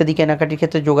গ্যাজেটস ইত্যাদি কেনাকাটির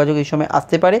ক্ষেত্রে যোগাযোগ এই সময়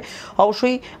আসতে পারে।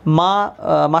 অবশ্যই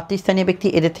মাতৃস্থানীয় ব্যক্তি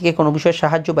এদের থেকে কোনো বিষয়ে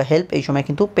সাহায্য বা হেল্প এই সময়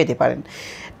কিন্তু পেতে পারেন।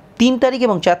 3 তারিখ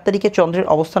এবং 4 তারিখে চন্দ্রের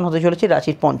অবস্থান হতে চলেছে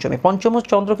রাশির পঞ্চমে। পঞ্চম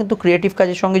চন্দ্র কিন্তু ক্রিয়েটিভ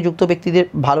কাজের সঙ্গে যুক্ত ব্যক্তিদের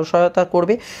ভালো সহায়তা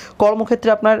করবে, কর্মক্ষেত্রে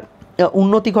আপনার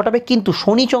উন্নতি ঘটাবে। কিন্তু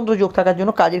শনি চন্দ্র যোগ থাকার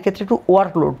জন্য কাজের ক্ষেত্রে একটু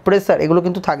ওয়ার্কলোড, প্রেসার এগুলো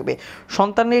কিন্তু থাকবে।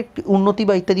 সন্তানের উন্নতি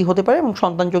বা ইত্যাদি হতে পারে এবং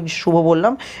সন্তান যোগ শুভ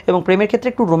বললাম। এবং প্রেমের ক্ষেত্রে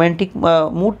একটু রোম্যান্টিক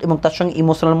মুড এবং তার সঙ্গে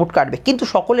ইমোশনাল মুড কাটবে, কিন্তু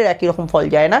সকলের একই রকম ফল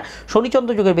যায় না।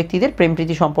 শনিচন্দ্র যোগের ব্যক্তিদের প্রেম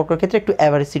প্রীতি সম্পর্কের ক্ষেত্রে একটু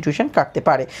অ্যাভারেজ সিচুয়েশন কাটতে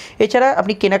পারে। এছাড়া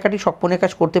আপনি কেনাকাটি স্বপ্নের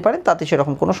কাজ করতে পারেন, তাতে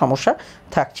সেরকম কোনো সমস্যা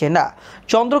থাকছে না।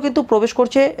 চন্দ্র কিন্তু প্রবেশ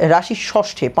করছে রাশির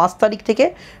ষষ্ঠে 5 তারিখ থেকে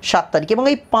 7 তারিখ এবং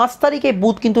এই 5 তারিখে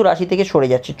বুধ কিন্তু রাশি থেকে সরে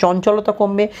যাচ্ছে। চঞ্চলতা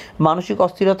কমবে, মানসিক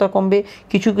অস্থিরতা কমবে,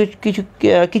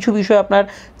 কিছু বিষয় আপনার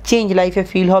চেঞ্জ লাইফে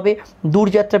ফিল হবে।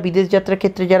 দূরযাত্রা বিদেশ যাত্রার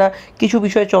ক্ষেত্রে যারা কিছু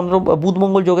বিষয়ে চন্দ্র বুধ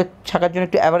মঙ্গল যোগে থাকার জন্য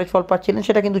একটু অ্যাভারেজ ফল পাচ্ছিলেন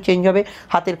সেটা কিন্তু চেঞ্জ হবে,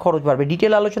 হাতের খরচ বাড়বে।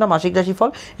 ডিটেল আলোচনা মাসিক রাশিফল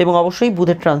এবং অবশ্যই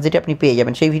বুধের ট্রানজিটে আপনি পেয়ে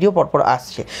যাবেন, সেই ভিডিও পরপর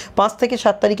আসছে। 5 থেকে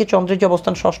 7 তারিখে চন্দ্রের যে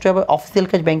অবস্থান ষষ্ঠ হবে, অফিসিয়াল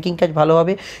কাজ ব্যাংকিং কাজ ভালো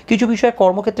হবে। কিছু বিষয়ে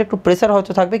কর্মক্ষেত্রে একটু প্রেসার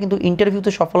হয়তো থাকবে, কিন্তু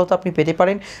ইন্টারভিউতে সফলতা আপনি পেতে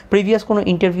পারেন। প্রিভিয়াস কোনো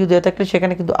ইন্টারভিউ দেওয়া থাকলে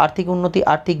সেখানে কিন্তু আর্থিক উন্নতি,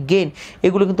 আর্থিক গেইন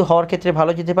এগুলো কিন্তু হওয়ার ক্ষেত্রে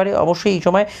ভালো যেতে পারে। অবশ্যই এই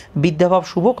সময় বিদ্যাভাব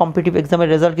শুভ, কম্পিটিটিভ এক্সামের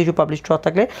রেজাল্ট কিছু পাবলিশ হওয়া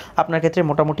থাকলে আপনার ক্ষেত্রে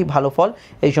মোটামুটি ভালো ফল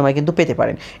এই সময় কিন্তু পেতে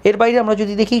পারেন। এর বাইরে আমরা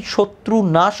যদি দেখি শত্রু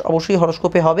নাশ অবশ্যই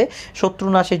হরস্কোপে হবে, শত্রু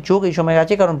নাশের যোগ এই সময়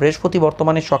আছে, কারণ বৃহস্পতি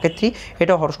বর্তমানে সক্ষেত্রী,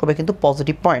 এটাও হরস্কোপে কিন্তু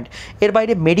পজিটিভ পয়েন্ট। এর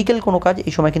বাইরে মেডিকেল কোনো কাজ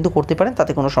এই সময় কিন্তু করতে পারেন,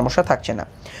 তাতে কোনো সমস্যা থাকছে না।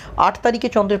 8 তারিখে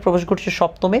চন্দ্রের প্রবেশ করছে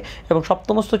সপ্তমে, এবং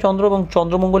সপ্তমস্থ চন্দ্র এবং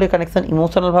চন্দ্রমঙ্গলের কানেকশন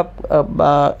ইমোশনাল ভাব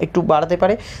একটু বাড়াতে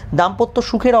পারে। দাম্পত্য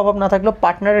সুখের অভাব না থাকলেও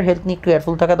পার্টনারের হেলথ নিয়ে একটু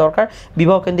কেয়ারফুল থাকা দরকার।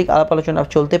 বিবাহ কেন্দ্রিক আলাপ আলোচনা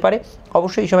চলতে পারে।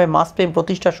 অবশ্যই এই সময় মাস প্রেম,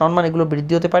 প্রতিষ্ঠা, সম্মান এগুলো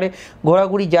বৃদ্ধি হতে পারে।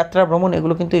 ঘোরাঘুরি, যাত্রা, ভ্রমণ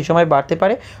এগুলো কিন্তু এই সময় বাড়তে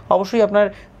পারে। অবশ্যই আপনার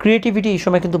ক্রিয়েটিভিটি এই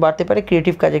সময় কিন্তু বাড়তে পারে,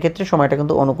 ক্রিয়েটিভ কাজের ক্ষেত্রে সময়টা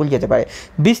কিন্তু অনুকূল যেতে পারে।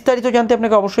 বিস্তারিত জানতে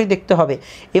আপনাকে অবশ্যই দেখতে হবে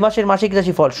এ মাসের মাসিক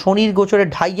রাশিফল, শনির গোচরের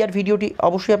ঢাইয়ার ভিডিওটি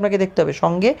অবশ্যই আপনাকে দেখতে হবে,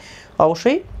 সঙ্গে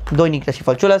অবশ্যই দৈনিক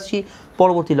রাশিফল। চলে আসছি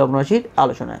পরবর্তী লগ্ন রাশির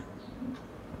আলোচনায়।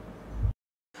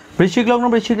 বৃশ্চিক লগ্ন,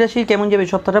 বৃশ্চিক রাশির কেমন যাবে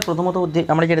সপ্তাহটা? প্রথমত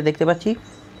আমরা যেটা দেখতে পাচ্ছি,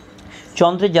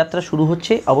 চন্দ্রের যাত্রা শুরু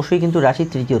হচ্ছে অবশ্যই কিন্তু রাশির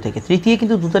তৃতীয় থেকে। তৃতীয়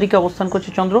কিন্তু 2 তারিখে অবস্থান করছে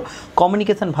চন্দ্র।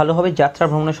 কমিউনিকেশন ভালো হবে, যাত্রা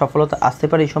ভ্রমণে সফলতা আসতে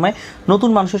পারে এই সময়। নতুন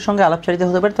মানুষের সঙ্গে আলাপচারিতা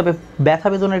হতে পারে, তবে ব্যথা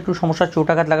বেদনার একটু সমস্যা,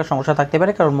 চোটাঘাত লাগার সমস্যা থাকতে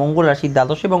পারে, কারণ মঙ্গল রাশির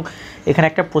দ্বাদশ এবং এখানে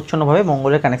একটা প্রচ্ছন্নভাবে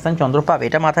মঙ্গলের কানেকশন চন্দ্র পাবে,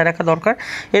 এটা মাথায় রাখা দরকার।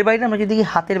 এর বাইরে আমরা যদি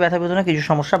হাতের ব্যথা বেদনা কিছু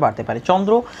সমস্যা বাড়তে পারে।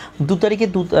 চন্দ্র 2 তারিখে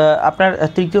আপনার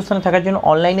তৃতীয় স্থানে থাকার জন্য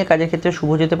অনলাইনে কাজের ক্ষেত্রে শুভ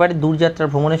যেতে পারে,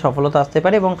 দূরযাত্রার ভ্রমণে সফলতা আসতে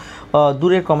পারে এবং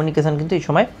দূরের কমিউনিকেশন কিন্তু এই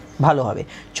সময় ভালো হবে।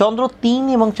 চন্দ্র 3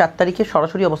 এবং 4 তারিখে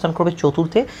সরাসরি অবস্থান করবে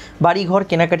চতুর্থে। বাড়িঘর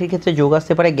কেনাকাটির ক্ষেত্রে যোগ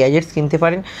আসতে পারে, গ্যাজেটস কিনতে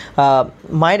পারেন।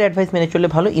 মায়ের অ্যাডভাইস মেনে চললে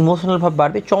ভালো, ইমোশনাল ভাব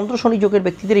বাড়বে। চন্দ্র শনি যোগের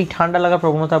ব্যক্তিদের এই ঠান্ডা লাগার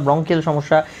প্রবণতা, ব্রঙ্কিয়াল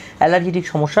সমস্যা, অ্যালার্জিটিক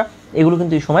সমস্যা এগুলো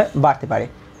কিন্তু এই সময় বাড়তে পারে।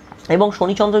 এবং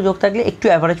শনিচন্দ্র যোগ থাকলে একটু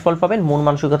অ্যাভারেজ ফল পাবেন মন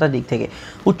মানসিকতার দিক থেকে।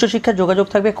 উচ্চশিক্ষার যোগাযোগ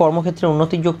থাকবে, কর্মক্ষেত্রে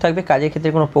উন্নতির যোগ থাকবে, কাজের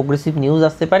ক্ষেত্রে কোনো প্রোগ্রেসিভ নিউজ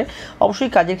আসতে পারে।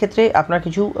 অবশ্যই কাজের ক্ষেত্রে আপনার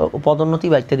কিছু পদোন্নতি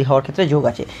বা ইত্যাদি হওয়ার ক্ষেত্রে যোগ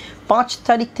আছে। 5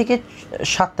 তারিখ থেকে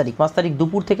 7 তারিখ, 5 তারিখ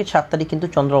দুপুর থেকে 7 তারিখ কিন্তু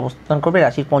চন্দ্র অবস্থান করবে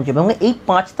রাশির পঞ্চমে, এবং এই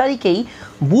 5 তারিখেই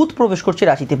বুধ প্রবেশ করছে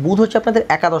রাশিতে। বুধ হচ্ছে আপনাদের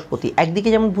একাদশপতি। একদিকে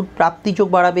যেমন বুধ প্রাপ্তি যোগ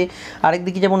বাড়াবে,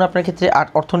 আরেকদিকে যেমন আপনার ক্ষেত্রে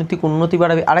অর্থনৈতিক উন্নতি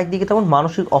বাড়াবে, আরেকদিকে তেমন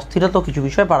মানসিক অস্থিরতাও কিছু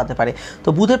বিষয় বাড়াতে পারে। তো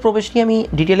বুধের প্রবেশ নিয়ে আমি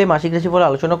ডিটেলে মাসিক রাশি বলে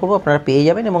আলোচনা করবো, আপনারা পেয়ে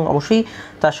যাবেন, এবং অবশ্যই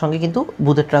তার সঙ্গে কিন্তু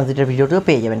বুধের ট্রানজিটের ভিডিওটিও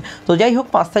পেয়ে যাবেন। তো যাই হোক,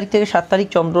 5 তারিখ থেকে 7 তারিখ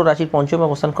চন্দ্র রাশির পঞ্চমে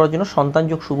অবস্থান করার জন্য সন্তান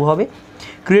যোগ শুভ হবে।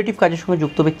 ক্রিয়েটিভ কাজের সঙ্গে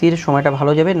যুক্ত ব্যক্তিদের সময়টা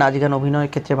ভালো যাবে, নাচ গান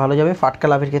অভিনয়ের ক্ষেত্রে ভালো যাবে, ফাটকা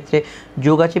লাভের ক্ষেত্রে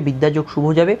যোগ আছে, বিদ্যা যোগ শুভ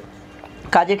যাবে।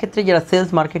 কাজের ক্ষেত্রে যারা সেলস,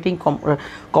 মার্কেটিং,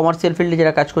 কমার্শিয়াল ফিল্ডে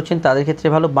যারা কাজ করছেন তাদের ক্ষেত্রে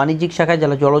ভালো। বাণিজ্যিক শাখায়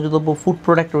যারা জলজ দ্রব্য, ফুড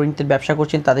প্রোডাক্ট ওরিয়েন্টেড ব্যবসা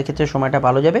করছেন তাদের ক্ষেত্রে সময়টা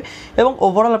ভালো যাবে, এবং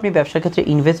ওভারঅল আপনি ব্যবসার ক্ষেত্রে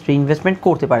রিইনভেস্টমেন্ট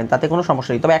করতে পারেন, তাতে কোনো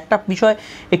সমস্যা নেই। তবে একটা বিষয়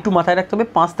একটু মাথায় রাখতে হবে,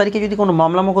 5 তারিখে যদি কোনো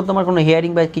মামলা মোকদ্দমার কোনো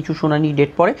হিয়ারিং বা কিছু শুনানি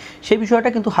ডেট পড়ে, সেই বিষয়টা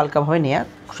কিন্তু হালকাভাবে নেওয়া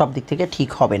সব দিক থেকে ঠিক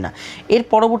হবে না। এর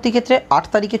পরবর্তী ক্ষেত্রে 8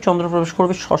 তারিখে চন্দ্র প্রবেশ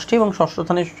করবে ষষ্ঠে, এবং ষষ্ঠ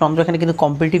স্থানে চন্দ্র এখানে কিন্তু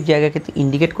কম্পিটিটিভ জায়গার ক্ষেত্রে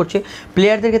ইন্ডিকেট করছে।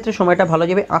 প্লেয়ারদের ক্ষেত্রে সময়টা ভালো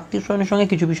যাবে। আত্মীয় স্বজনের সঙ্গে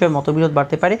কিছু বিষয়ে মতবিরোধ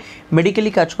বাড়তে পারে।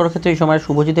 মেডিকেলি কাজ করার ক্ষেত্রে এই সময়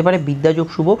শুভ যেতে পারে। বিদ্যাযোগ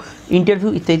শুভ,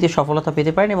 ইন্টারভিউ ইত্যাদিতে সফলতা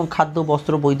পেতে পারেন, এবং খাদ্য,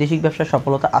 বস্ত্র, বৈদেশিক ব্যবসায়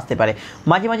সফলতা আসতে পারে।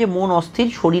 মাঝে মাঝে মন অস্থির,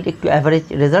 শরীর একটু অ্যাভারেজ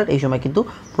রেজাল্ট এই সময় কিন্তু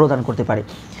প্রদান করতে পারে।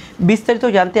 বিস্তারিত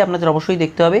জানতে আপনাদের অবশ্যই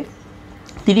দেখতে হবে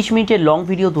 30 মিনিটের লং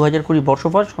ভিডিও 2020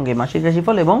 বর্ষফল, সঙ্গে মাসিক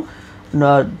রাশিফল এবং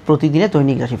প্রতিদিনের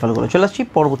দৈনিক রাশিফলগুলো। চলে আসছি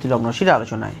পরবর্তী লগ্ন রাশির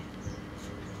আলোচনায়।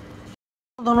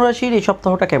 ধনুরাশির এই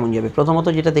সপ্তাহটা কেমন যাবে? প্রথমত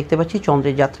যেটা দেখতে পাচ্ছি,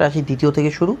 চন্দ্রের যাত্রা রাশি দ্বিতীয়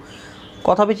থেকে শুরু।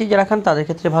 কথা বেঁচে যারা খান তাদের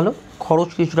ক্ষেত্রে ভালো, খরচ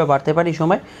কিছুটা বাড়তে পারে এই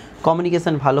সময়।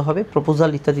 কমিউনিকেশান ভালো হবে,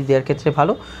 প্রপোজাল ইত্যাদি দেওয়ার ক্ষেত্রে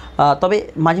ভালো। তবে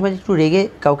মাঝে মাঝে একটু রেগে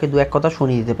কাউকে দু এক কথা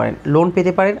শুনিয়ে দিতে পারেন। লোন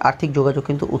পেতে পারেন, আর্থিক যোগাযোগ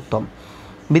কিন্তু উত্তম।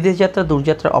 বিদেশ যাত্রা,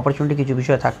 দূরযাত্রার অপরচুনিটি কিছু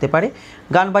বিষয় থাকতে পারে।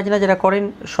 গান বাজনা যারা করেন,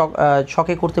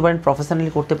 শখে করতে পারেন,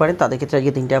 প্রফেশনালি করতে পারেন, তাদের ক্ষেত্রে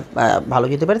আজকে দিনটা ভালো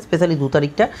যেতে পারে, স্পেশালি 2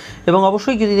 তারিখটা। এবং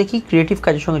অবশ্যই যদি দেখি ক্রিয়েটিভ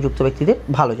কাজের সঙ্গে যুক্ত ব্যক্তিদের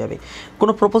ভালো যাবে।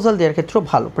 কোনো প্রপোজাল দেওয়ার ক্ষেত্রেও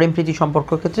ভালো। প্রেম প্রীতি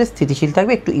সম্পর্কের ক্ষেত্রে স্থিতিশীল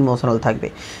থাকবে, একটু ইমোশনাল থাকবে।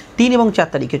 3 এবং 4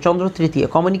 তারিখে চন্দ্র তৃতীয়,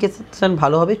 কমিউনিকেশন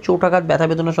ভালো হবে। চোটাঘাত, ব্যথা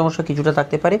বেদনার সমস্যা কিছুটা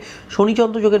থাকতে পারে।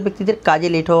 শনিচন্দ্র যোগের ব্যক্তিদের কাজে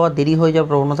লেট হওয়া, দেরি হয়ে যাওয়ার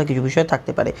প্রবণতা কিছু বিষয়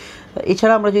থাকতে পারে।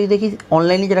 এছাড়া আমরা যদি দেখি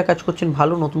অনলাইনে যারা কাজ করছেন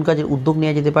ভালো, নতুন কাজের উদ্যোগ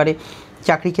নেওয়া যেতে পারে।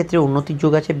 চাকরির ক্ষেত্রে উন্নতির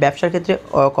যোগ আছে। ব্যবসার ক্ষেত্রে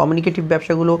কমিউনিকেটিভ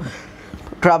ব্যবসাগুলো,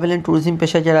 ট্রাভেল অ্যান্ড ট্যুরিজম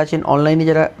পেশায় যারা আছেন, অনলাইনে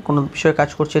যারা কোনো বিষয়ে কাজ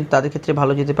করছেন তাদের ক্ষেত্রে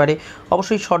ভালো যেতে পারে।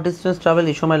 অবশ্যই শর্ট ডিস্টেন্স ট্রাভেল,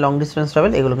 এই সময় লং ডিস্টেন্স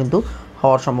ট্রাভেল এগুলো কিন্তু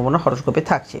হওয়ার সম্ভাবনা হরস্কোপে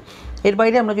থাকছে। এর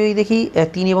বাইরে আমরা যদি দেখি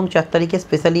 3 এবং 4 তারিখে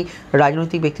স্পেশালি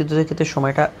রাজনৈতিক ব্যক্তিত্বদের ক্ষেত্রে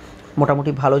সময়টা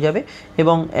মোটামুটি ভালো যাবে,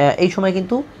 এবং এই সময়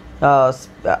কিন্তু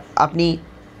আপনি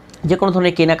যে কোনো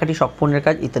ধরনের কেনাকাটি শখ পূরণের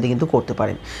কাজ ইত্যাদি কিন্তু করতে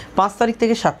পারেন। 5 তারিখ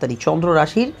থেকে 7 তারিখ চন্দ্র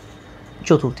রাশির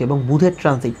চতুর্থে এবং বুধের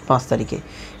ট্রানজিট 5 তারিখে,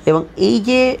 এবং এই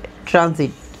যে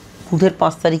ট্রানজিট বুধের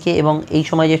 5 তারিখে এবং এই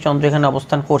সময় যে চন্দ্র এখানে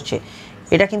অবস্থান করছে,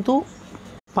 এটা কিন্তু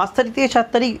 5 তারিখ থেকে 7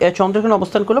 তারিখ চন্দ্র এখানে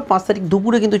অবস্থান করলো। 5 তারিখ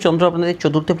দুপুরে কিন্তু চন্দ্র আপনাদের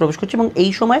চতুর্থে প্রবেশ করছে এবং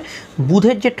এই সময়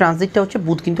বুধের যে ট্রানজিটটা হচ্ছে,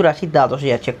 বুধ কিন্তু রাশির দ্বাদশে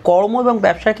যাচ্ছে। কর্ম এবং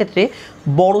ব্যবসার ক্ষেত্রে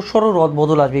বড়সড়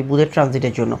রদবদল আসবে এই বুধের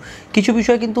ট্রানজিটের জন্য। কিছু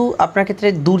বিষয় কিন্তু আপনার ক্ষেত্রে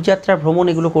দূরযাত্রা ভ্রমণ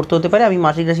এগুলো করতে হতে পারে। আমি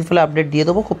মাসিক রাশিফলে আপডেট দিয়ে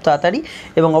দেবো খুব তাড়াতাড়ি,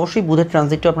 এবং অবশ্যই বুধের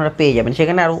ট্রানজিটটা আপনারা পেয়ে যাবেন,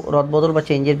 সেখানে আরও রদবদল বা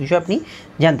চেঞ্জের বিষয় আপনি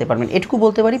জানতে পারবেন। এটুকু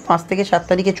বলতে পারি, 5 থেকে 7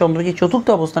 তারিখে চন্দ্র যে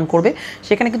চতুর্থে অবস্থান করবে,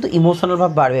 সেখানে কিন্তু ইমোশনাল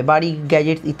ভাব বাড়বে। বাড়ি,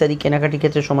 গ্যাজেট ইত্যাদি কেনাকাটির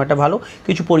ক্ষেত্রে সময়টা ভালো,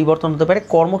 কিছু পরিবর্তন হতে পারে।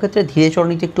 কর্মক্ষেত্রে ধীরে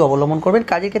চরণীতে একটু অবলম্বন করবেন।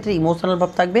 কাজের ক্ষেত্রে ইমোশনাল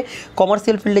ভাব থাকবে।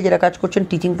 কমার্শিয়াল ফিল্ডে যারা কাজ করছেন,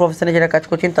 টিচিং প্রফেশনে যারা কাজ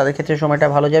করছেন, তাদের ক্ষেত্রে সময়টা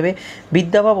ভালো যাবে।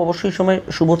 বিদ্যাভাব অবশ্যই সময়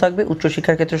শুভ থাকবে।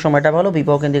 উচ্চশিক্ষার ক্ষেত্রে সময়টা ভালো।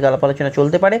 বিবাহ কেন্দ্রিক আলাপ আলোচনা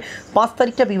চলতে পারে। 5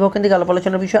 তারিখটা বিবাহ কেন্দ্রিক আলাপ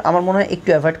আলোচনার বিষয় আমার মনে হয় একটু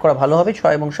অ্যাভয়েড করা ভালো হবে।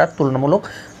 6 এবং 7 তুলনামূলক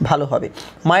ভালো হবে।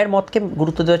 মায়ের মতকে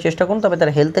গুরুত্ব দেওয়ার চেষ্টা করুন, তবে তার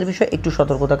হেলথের বিষয়ে একটু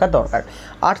সতর্ক থাকা দরকার।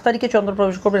 8 তারিখে চন্দ্র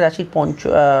প্রবেশ করবে রাশির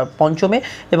পঞ্চমে,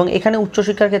 এবং এখানে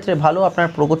উচ্চশিক্ষার ক্ষেত্রে ভালো, আপনার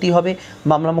প্রগতি হবে।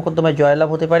 মামলা মোকদ্দমায় জয়লাভ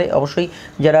হতে পারে। অবশ্যই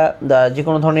যারা যে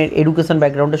কোনো ধরনের এডুকেশন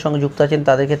ব্যাকগ্রাউন্ডের সঙ্গে যুক্ত আছেন,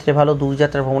 তাদের ক্ষেত্রে ভালো।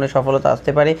 দূরযাত্রা ভ্রমণে সফলতা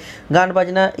আসতে পারে। গান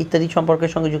বাজনা ইত্যাদি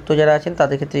সম্পর্কের সঙ্গে যুক্ত যারা আছেন,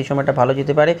 তাদের ক্ষেত্রে এই সময়টা ভালো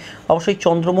যেতে পারে। অবশ্যই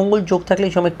চন্দ্রমঙ্গল যোগ থাকলে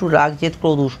এই সময় একটু রাগ, জেদ,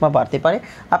 ক্রোধ, উষ্মা বাড়তে পারে।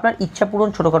 আপনার ইচ্ছা পূরণ,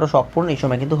 ছোটোখাটো শখ পূরণ এই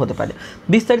সময় কিন্তু হতে পারে।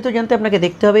 বিস্তারিত জানতে আপনাকে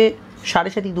দেখতে হবে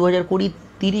 7:30 2020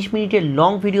 30 মিনিটের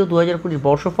লং ভিডিও 2020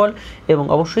 বর্ষফল এবং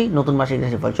অবশ্যই নতুন মাসিক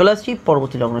রাশিফল। চলে আসছি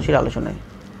পরবর্তী লগ্নরাশির আলোচনায়।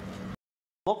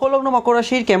 মকর লগ্ন, মকর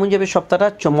রাশির কেমন যাবে সপ্তাহটা?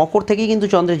 মকর থেকেই কিন্তু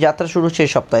চন্দ্রের যাত্রা শুরু হচ্ছে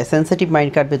এই সপ্তাহে। সেন্সিটিভ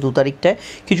মাইন্ড কাটবে 2 তারিখটায়।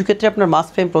 কিছু ক্ষেত্রে আপনার মাস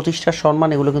ফেম, প্রতিষ্ঠার সম্মান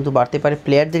এগুলো কিন্তু বাড়তে পারে।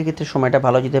 প্লেয়ারদের ক্ষেত্রে সময়টা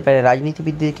ভালো যেতে পারে।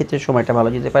 রাজনীতিবিদদের ক্ষেত্রে সময়টা ভালো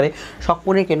যেতে পারে। শখ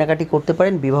পূরণের কেনাকাটি করতে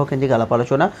পারেন। বিবাহ কেন্দ্রিক আলাপ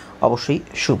আলোচনা অবশ্যই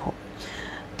শুভ।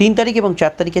 3 তারিখ এবং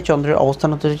 4 তারিখে চন্দ্রের অবস্থান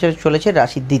হতে চলেছে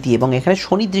রাশির দ্বিতীয়, এবং এখানে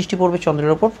শনি দৃষ্টি পড়বে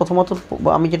চন্দ্রের ওপর। প্রথমত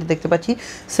আমি যেটা দেখতে পাচ্ছি,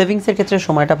 সেভিংসের ক্ষেত্রে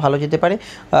সময়টা ভালো যেতে পারে।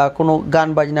 কোনো গান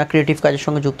বাজনা, ক্রিয়েটিভ কাজের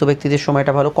সঙ্গে যুক্ত ব্যক্তিদের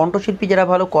সময়টা ভালো। কণ্ঠশিল্পী যারা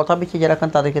ভালো, কথা বেছে যারা খান,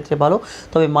 তাদের ক্ষেত্রে ভালো।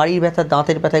 তবে মাড়ির ব্যথা,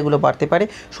 দাঁতের ব্যথা এগুলো বাড়তে পারে।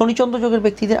 শনিচন্দ্র যোগের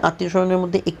ব্যক্তিদের আত্মীয় স্বজনের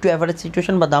মধ্যে একটু অ্যাভারেজ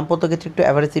সিচুয়েশন বা দাম্পত্য ক্ষেত্রে একটু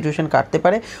অ্যাভারেজ সিচুয়েশন কাটতে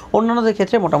পারে। অন্যান্যদের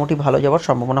ক্ষেত্রে মোটামুটি ভালো যাওয়ার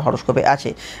সম্ভাবনা হরস্কোপে আছে।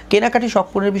 কেনাকাটি শখ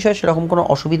পূরণের বিষয়ে সেরকম কোনো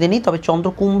অসুবিধে নেই, তবে চন্দ্র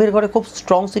কুম্ভের ঘরে খুব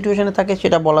স্ট্রং সিচুয়েশনে থাকে,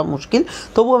 সেটা বলা মুশকিল।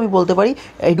 তবুও আমি বলতে পারি,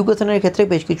 এডুকেশনের ক্ষেত্রে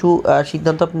বেশ কিছু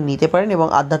সিদ্ধান্ত আপনি নিতে পারেন এবং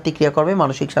আধ্যাত্মিক ক্রিয়াকর্মে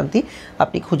মানসিক শান্তি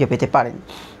আপনি খুঁজে পেতে পারেন।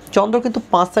 চন্দ্র কিন্তু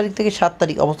 5 তারিখ থেকে 7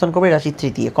 তারিখ অবস্থান করবে রাশির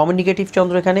তৃতীয়। কমিউনিকেটিভ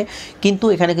চন্দ্র এখানে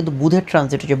কিন্তু বুধের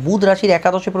ট্রানজিট হচ্ছে। বুধ রাশির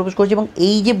একাদশে প্রবেশ করছে এবং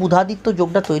এই যে বুধাদিত্য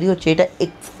যোগটা তৈরি হচ্ছে, এটা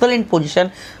এক্সেলেন্ট পজিশন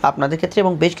আপনাদের ক্ষেত্রে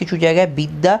এবং বেশ কিছু জায়গায়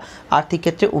বিদ্যা, আর্থিক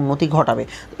ক্ষেত্রে উন্নতি ঘটাবে।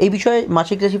 এই বিষয়ে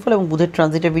মাসিক রাশিফল এবং বুধের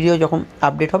ট্রানজিটের ভিডিও যখন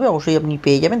আপডেট হবে অবশ্যই আপনি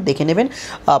পেয়ে যাবেন, দেখে নেবেন।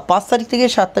 5 তারিখ থেকে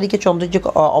 7 তারিখে চন্দ্রের যে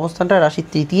অবস্থানটা রাশির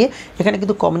তৃতীয়, এখানে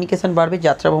কিন্তু কমিউনিকেশন বাড়বে,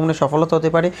 যাত্রা ভ্রমণে সফলতা হতে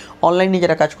পারে। অনলাইনে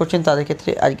যারা কাজ করছেন তাদের ক্ষেত্রে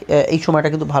এই সময়টা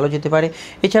কিন্তু ভালো যেতে পারে।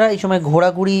 এছাড়া এই সময়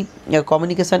ঘোরাঘুরি,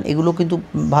 কমিউনিকেশান এগুলো কিন্তু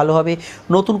ভালো হবে।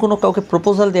 নতুন কোনো কাউকে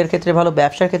প্রপোজাল দেওয়ার ক্ষেত্রে ভালো।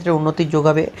 ব্যবসার ক্ষেত্রে উন্নতির যোগ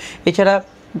হবে। এছাড়া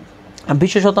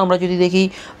বিশেষত আমরা যদি দেখি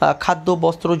খাদ্য,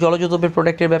 বস্ত্র, জলজ দ্রব্যের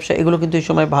প্রোডাক্টের ব্যবসা এগুলো কিন্তু এই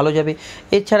সময় ভালো যাবে।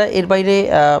 এছাড়া এর বাইরে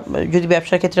যদি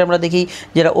ব্যবসার ক্ষেত্রে আমরা দেখি,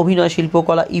 যারা অভিনয়,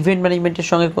 শিল্পকলা, ইভেন্ট ম্যানেজমেন্টের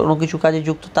সঙ্গে কোনো কিছু কাজে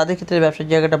যুক্ত, তাদের ক্ষেত্রে ব্যবসার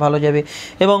জায়গাটা ভালো যাবে।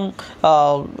 এবং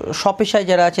স্বপেশায়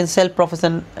যারা আছেন, সেলফ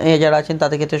প্রফেশন যারা আছেন,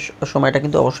 তাদের ক্ষেত্রে সময়টা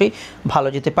কিন্তু অবশ্যই ভালো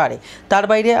যেতে পারে। তার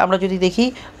বাইরে আমরা যদি দেখি,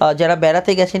 যারা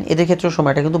বেড়াতে গেছেন এদের ক্ষেত্রেও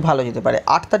সময়টা কিন্তু ভালো যেতে পারে।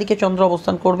 8 তারিখে চন্দ্র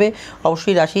অবস্থান করবে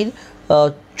অবশ্যই রাশির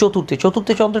চতুর্থে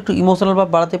চন্দ্র একটু ইমোশনাল ভাব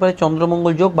বাড়াতে পারে।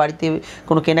 চন্দ্রমঙ্গল যোগ, বাড়িতে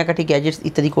কোনো কেনাকাটি, গ্যাজেটস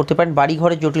ইত্যাদি করতে পারেন। বাড়ি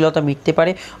ঘরের জটিলতা মিটতে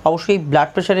পারে। অবশ্যই ব্লাড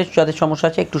প্রেশারের যাদের সমস্যা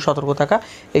আছে একটু সতর্ক থাকা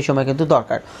এই সময় কিন্তু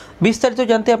দরকার। বিস্তারিত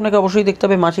জানতে আপনাকে অবশ্যই দেখতে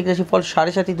হবে মাসিক রাশিফল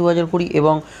 7:30 2020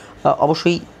 এবং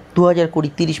অবশ্যই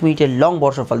 2020 30 মিনিটের লং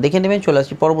বর্ষফল দেখে নেবেন। চলে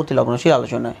আসছি পরবর্তী লগ্নরাশির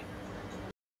আলোচনায়।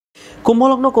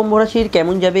 কুম্ভলগ্ন, কুম্ভ রাশির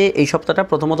কেমন যাবে এই সপ্তাহটা?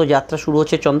 প্রথমত যাত্রা শুরু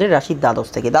হচ্ছে চন্দ্রের রাশির দ্বাদশ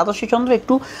থেকে। দ্বাদশে চন্দ্র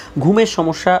একটু ঘুমের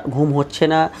সমস্যা, ঘুম হচ্ছে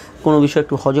না, কোনো বিষয়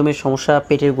একটু হজমের সমস্যা,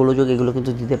 পেটের গোলযোগ এগুলো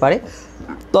কিন্তু দিতে পারে।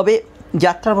 তবে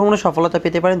যাত্রা ভ্রমণে সফলতা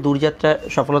পেতে পারেন। দূরযাত্রা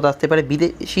সফলতা আসতে পারে।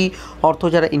 বিদেশি অর্থ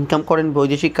যারা ইনকাম করেন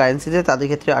বৈদেশিক কারেন্সিতে, তাদের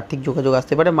ক্ষেত্রে আর্থিক যোগাযোগ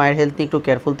আসতে পারে। মায়ের হেলথ নিয়ে একটু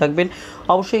কেয়ারফুল থাকবেন।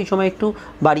 অবশ্যই এই সময় একটু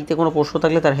বাড়িতে কোনো পোষ্য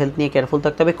থাকলে তার হেলথ নিয়ে কেয়ারফুল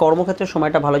থাকতে হবে। কর্মক্ষেত্রে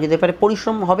সময়টা ভালো যেতে পারে।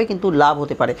 পরিশ্রম হবে কিন্তু লাভ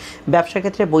হতে পারে। ব্যবসার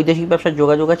ক্ষেত্রে বৈদেশিক ব্যবসার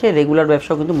যোগাযোগ আছে। রেগুলার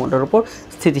ব্যবসাও কিন্তু মনটার উপর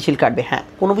স্থিতিশীল কাটবে। হ্যাঁ,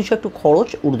 কোনো বিষয় একটু খরচ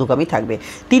ঊর্ধ্বগামী থাকবে।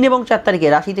 3 এবং 4 তারিখে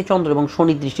রাশিতে চন্দ্র এবং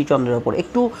শনির দৃষ্টি চন্দ্রের ওপর,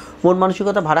 একটু মন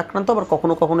মানসিকতা ভারাক্রান্ত, আবার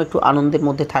কখনো কখনো একটু আনন্দের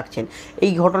মধ্যে থাকছেন।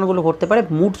 এই ঘটনাগুলো ঘটতে বাড়তে পারে,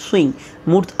 mood swing,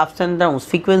 mood ups and downs,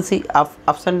 frequency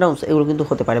ups and downs এগুলো কিন্তু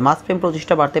হতে পারে। মাস প্রেম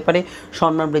প্রতিষ্ঠা বাড়তে পারে,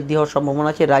 সম্মান বৃদ্ধি হওয়ার সম্ভাবনা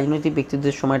আছে। রাজনৈতিক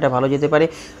ব্যক্তিদের সময়টা ভালো যেতে পারে।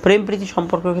 প্রেম প্রীতি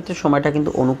সম্পর্কের ক্ষেত্রে সময়টা কিন্তু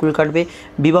অনুকূল কাটবে।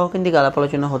 বিবাহ কেন্দ্রিক আলাপ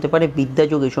আলোচনা হতে পারে।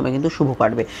 বিদ্যাযোগ এই সময় কিন্তু শুভ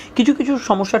কাটবে। কিছু কিছু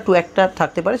সমস্যা একটা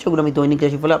থাকতে পারে, সেগুলো আমি দৈনিক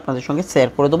রাশিফলে আপনাদের সঙ্গে শেয়ার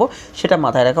করে দেবো, সেটা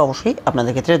মাথায় রাখা অবশ্যই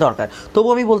আপনাদের ক্ষেত্রে দরকার। তবু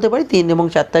আমি বলতে পারি 3 এবং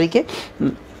 4 তারিখে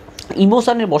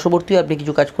ইমোশনের বশবর্তী আপনি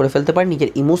কিছু কাজ করে ফেলতে পারেন। নিজের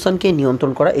ইমোশনকে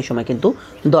নিয়ন্ত্রণ করা এই সময় কিন্তু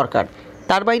দরকার।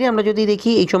 তার বাইরে আমরা যদি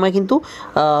দেখি এই সময় কিন্তু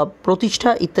প্রতিষ্ঠা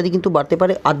ইত্যাদি কিন্তু বাড়তে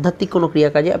পারে। আধ্যাত্মিক কোনো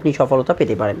ক্রিয়াকাজে আপনি সফলতা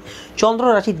পেতে পারেন। চন্দ্র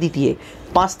রাশির দ্বিতীয়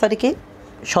 5 তারিখে,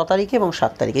 6 তারিখে এবং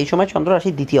 7 তারিখে এই সময় চন্দ্র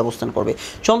রাশির দ্বিতীয় অবস্থান করবে।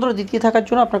 চন্দ্র দ্বিতীয় থাকার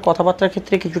জন্য আপনার কথাবার্তার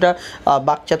ক্ষেত্রে কিছুটা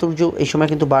বাকচাতুর্য এই সময়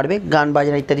কিন্তু বাড়বে। গান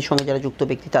বাজনা ইত্যাদির সঙ্গে যারা যুক্ত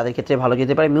ব্যক্তি তাদের ক্ষেত্রে ভালো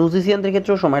যেতে পারে। মিউজিশিয়ানদের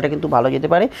ক্ষেত্রেও সময়টা কিন্তু ভালো যেতে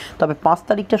পারে। তবে 5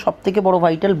 তারিখটা সবথেকে বড়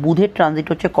ভাইটাল। বুধের ট্রানজিট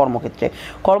হচ্ছে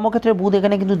কর্মক্ষেত্রে বুধ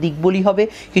এখানে কিন্তু দিকবলি হবে,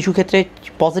 কিছু ক্ষেত্রে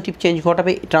পজিটিভ চেঞ্জ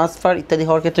ঘটাবে, ট্রান্সফার ইত্যাদি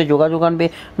হওয়ার ক্ষেত্রে যোগাযোগ আনবে,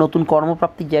 নতুন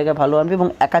কর্মপ্রাপ্তির জায়গা ভালো আনবে এবং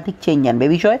একাধিক চেঞ্জ আনবে।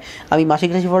 এই বিষয়ে আমি মাসিক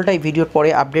রাশিফলটা এই ভিডিওর পরে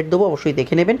আপডেট দেবো, অবশ্যই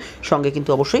দেখে নেবেন। সঙ্গে কিন্তু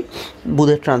অবশ্যই বুধের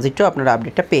ট্রানজিটটাও আপনারা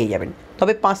আপডেটটা পেয়ে যাবেন।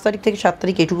 তবে 5 তারিখ থেকে 7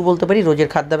 তারিখ এটুকু বলতে পারি, রোজের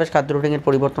খাদ্যাভ্যাস, খাদ্য রুটিনের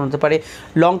পরিবর্তন হতে পারে।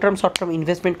 Long term short term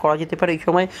investment করা যেতে পারে। এই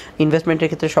সময় ইনভেস্টমেন্টের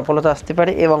ক্ষেত্রে সফলতা আসতে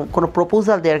পারে এবং কোনো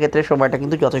প্রপোজাল দেওয়ার ক্ষেত্রে সময়টা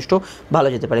কিন্তু যথেষ্ট ভালো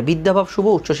যেতে পারে। বিদ্যাভাব শুভ,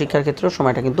 উচ্চশিক্ষার ক্ষেত্রেও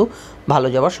সময়টা কিন্তু ভালো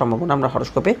যাওয়ার সম্ভাবনা আমরা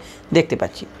হরোস্কোপে দেখতে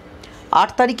পাচ্ছি।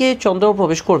 8 তারিখে চন্দ্র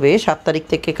প্রবেশ করবে, 7 তারিখ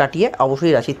থেকে কাটিয়ে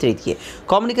অবশ্যই রাশির তৃতীয়।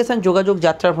 কমিউনিকেশান, যোগাযোগ,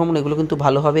 যাত্রা, ভ্রমণ এগুলো কিন্তু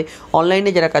ভালো হবে।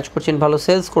 অনলাইনে যারা কাজ করছেন ভালো,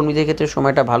 সেলস কর্মীদের ক্ষেত্রে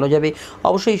সময়টা ভালো যাবে।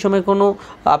 অবশ্যই এই সময় কোনো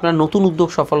আপনার নতুন উদ্যোগ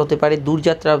সফল হতে পারে।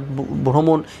 দূরযাত্রা,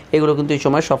 ভ্রমণ এগুলো কিন্তু এই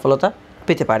সময় সফলতা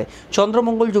পেতে পারে।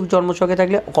 চন্দ্রমঙ্গল যোগ জন্মছকে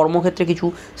থাকলে কর্মক্ষেত্রে কিছু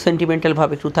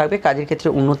সেন্টিমেন্টালভাবে একটু থাকবে। কাজের ক্ষেত্রে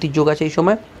উন্নতির যোগ আছে এই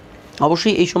সময়।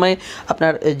 অবশ্যই এই সময়ে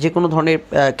আপনার যে কোনো ধরনের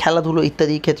খেলাধুলো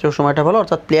ইত্যাদি ক্ষেত্রেও সময়টা ভালো,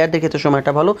 অর্থাৎ প্লেয়ারদের ক্ষেত্রে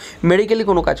সময়টা ভালো। মেডিকেলি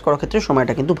কোনো কাজ করার ক্ষেত্রে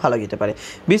সময়টা কিন্তু ভালো যেতে পারে।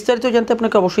 বিস্তারিত জানতে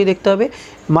আপনাকে অবশ্যই দেখতে হবে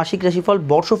মাসিক রাশিফল,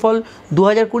 বর্ষফল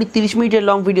 2020 30 মিনিটের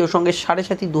লং ভিডিও সঙ্গে সাড়ে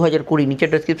সাতি 2020 নিচের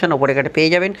ডেসক্রিপশন ওপরে কাটে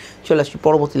পেয়ে যাবেন। চলে আসছি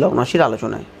পরবর্তী লগ্ন রাশির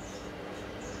আলোচনায়।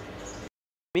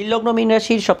 মীন লগ্ন, মীন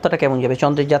রাশির সপ্তাহটা কেমন যাবে?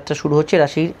 চন্দ্রের যাত্রা শুরু হচ্ছে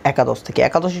রাশির 11 থেকে।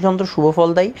 11 চন্দ্র শুভ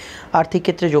ফলদায়ী। আর্থিক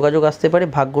ক্ষেত্রে যোগাযোগ আসতে পারে,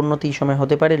 ভাগ্যোন্নতি এই সময়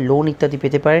হতে পারে, লোন ইত্যাদি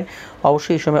পেতে পারেন।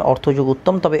 অবশ্যই এই সময় অর্থযোগ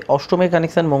উত্তম। তবে অষ্টমের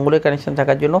কানেকশান, মঙ্গলের কানেকশান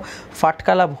থাকার জন্য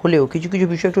ফাটকা লাভ হলেও কিছু কিছু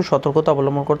বিষয় একটু সতর্কতা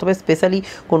অবলম্বন করতে হবে। স্পেশালি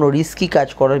কোনো রিস্কি কাজ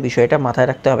করার বিষয়টা মাথায়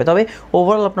রাখতে হবে। তবে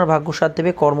ওভারঅল আপনার ভাগ্য সাথ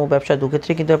দেবে। কর্ম, ব্যবসা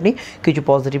দুক্ষেত্রে কিন্তু আপনি কিছু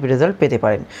পজিটিভ রেজাল্ট পেতে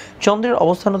পারেন। চন্দ্রের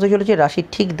অবস্থান হতে চলেছে রাশির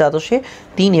ঠিক দ্বাদশে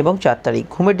 3 এবং 4 তারিখ।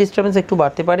 ঘুমের ডিস্টার্বেন্স একটু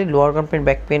বাড়তে পারে। লোয়ার গান পেন,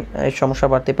 ব্যাক পেন সমস্যা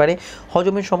বাড়তে পারে।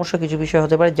 হজমের সমস্যা কিছু বিষয়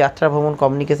হতে পারে। যাত্রা, ভ্রমণ,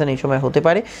 কমিউনিকেশান এই সময় হতে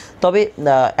পারে। তবে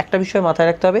একটা বিষয় মাথায়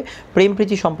রাখতে হবে, প্রেম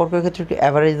প্রীতি সম্পর্কের ক্ষেত্রে একটু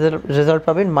অ্যাভারেজ রেজাল্ট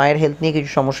পাবেন। মায়ের হেলথ নিয়ে কিছু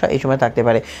সমস্যা এই সময় থাকতে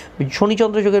পারে।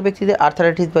 শনিচন্দ্র যোগের ব্যক্তিদের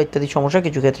আর্থারাইটিস বা ইত্যাদি সমস্যা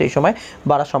কিছু ক্ষেত্রে এই সময়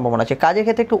বাড়ার সম্ভাবনা আছে। কাজের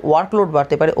ক্ষেত্রে একটু ওয়ার্কলোড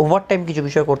বাড়তে পারে, ওভারটাইম কিছু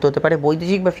বিষয় করতে হতে পারে।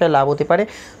 বৈদেশিক ব্যবসায় লাভ হতে পারে।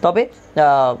 তবে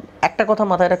একটা কথা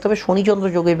মাথায় রাখতে হবে, শনিচন্দ্র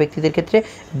যোগের ব্যক্তিদের ক্ষেত্রে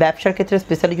ব্যবসার ক্ষেত্রে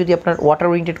স্পেশালি যদি আপনার ওয়াটার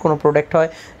ওরিয়েন্টেড কোনো প্রোডাক্ট হয়,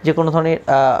 যে কোনো ধরনের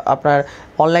আপনার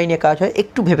অনলাইনে কাজ হয়,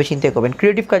 একটু ভেবেচিন্তে করবেন।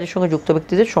 ক্রিয়েটিভ কাজের সঙ্গে যুক্ত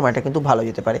ব্যক্তিদের সময়টা কিন্তু ভালো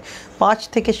যেতে পারে। 5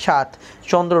 থেকে 7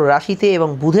 চন্দ্র রাশিতে এবং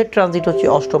বুধের ট্রানজিট হচ্ছে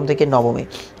অষ্টম থেকে নবমে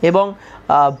এবং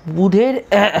বুধের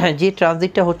যে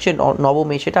ট্রানজিটটা হচ্ছে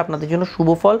নবমে সেটা আপনাদের জন্য শুভ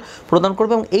ফল প্রদান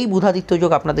করবে এবং এই বুধাদিত্য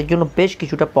যোগ আপনাদের জন্য বেশ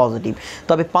কিছুটা পজিটিভ।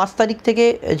 তবে 5 তারিখ থেকে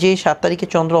যে 7 তারিখে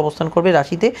চন্দ্র অবস্থান করবে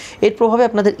রাশিতে, এর প্রভাবে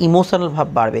আপনাদের ইমোশনাল ভাব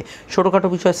বাড়বে। ছোটোখাটো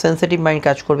বিষয়ে সেন্সিটিভ মাইন্ড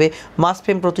কাজ করবে। মাস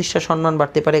ফেম, প্রতিষ্ঠা, সম্মান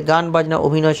বাড়তে পারে। গান বাজনা,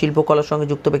 অভিনয়, শিল্পকলার সঙ্গে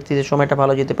যুক্ত ব্যক্তিদের সময়টা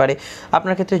ভালো যেতে পারে।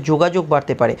 আপনার ক্ষেত্রে যোগাযোগ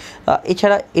বাড়তে পারে।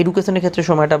 এছাড়া এডুকেশনের ক্ষেত্রে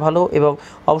সময়টা ভালো এবং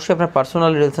অবশ্যই আপনার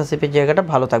পার্সোনাল রিলেশনশিপের জায়গাটা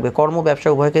ভালো থাকবে। কর্ম, ব্যবসা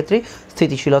উভয় ক্ষেত্রেই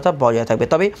স্থিতিশীলতা বজায় থাকবে।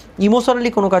 তবে ইমোশনালি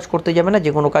কোনো কাজ করতে যাবে না,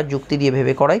 যে কোনো কাজ যুক্তি দিয়ে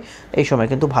ভেবে করাই এই সময়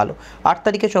কিন্তু ভালো। 8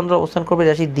 তারিখে চন্দ্র অবস্থান করবে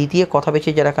রাশির দ্বিতীয়। কথা বেছে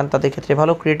যারা খান তাদের ক্ষেত্রে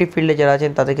ভালো। ক্রিয়েটিভ ফিল্ডে যারা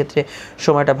আছেন তাদের ক্ষেত্রে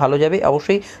সময়টা ভালো যাবে।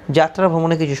 অবশ্যই যাত্রা,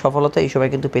 ভ্রমণে কিছু সফলতা এই সময়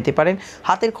কিন্তু পেতে পারেন।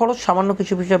 হাতের খরচ সামান্য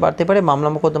কিছু বিষয় বাড়তে পারে। মামলা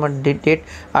মোকদ্দমার ডেট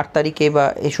 8 তারিখে বা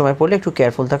এই সময় পড়লে একটু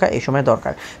কেয়ারফুল থাকা এই সময়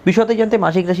দরকার। বিশদে জানতে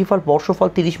মাসিক রাশিফল, বর্ষফল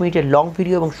 30 মিনিটের লং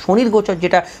ভিডিও এবং শনির গোচর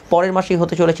যেটা পরের মাসেই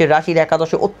হতে চলেছে রাশির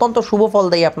 11 অত্যন্ত শুভ ফল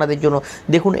দেয় আপনাদের জন্য।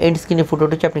 দেখুন এন্ড স্ক্রিনে ফুটে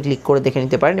উঠেছে, আপনি ক্লিক করে দেখে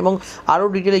নিতে পারেন এবং আরও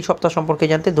ডিটেল এই সপ্তাহ সম্পর্কে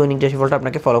জানতে দৈনিক রাশিফলটা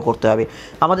আপনাকে ফলো করতে হবে।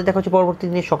 আমাদের দেখা হচ্ছে পরবর্তী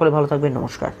দিনে। সকলে ভালো থাকবেন।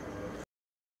 নমস্কার।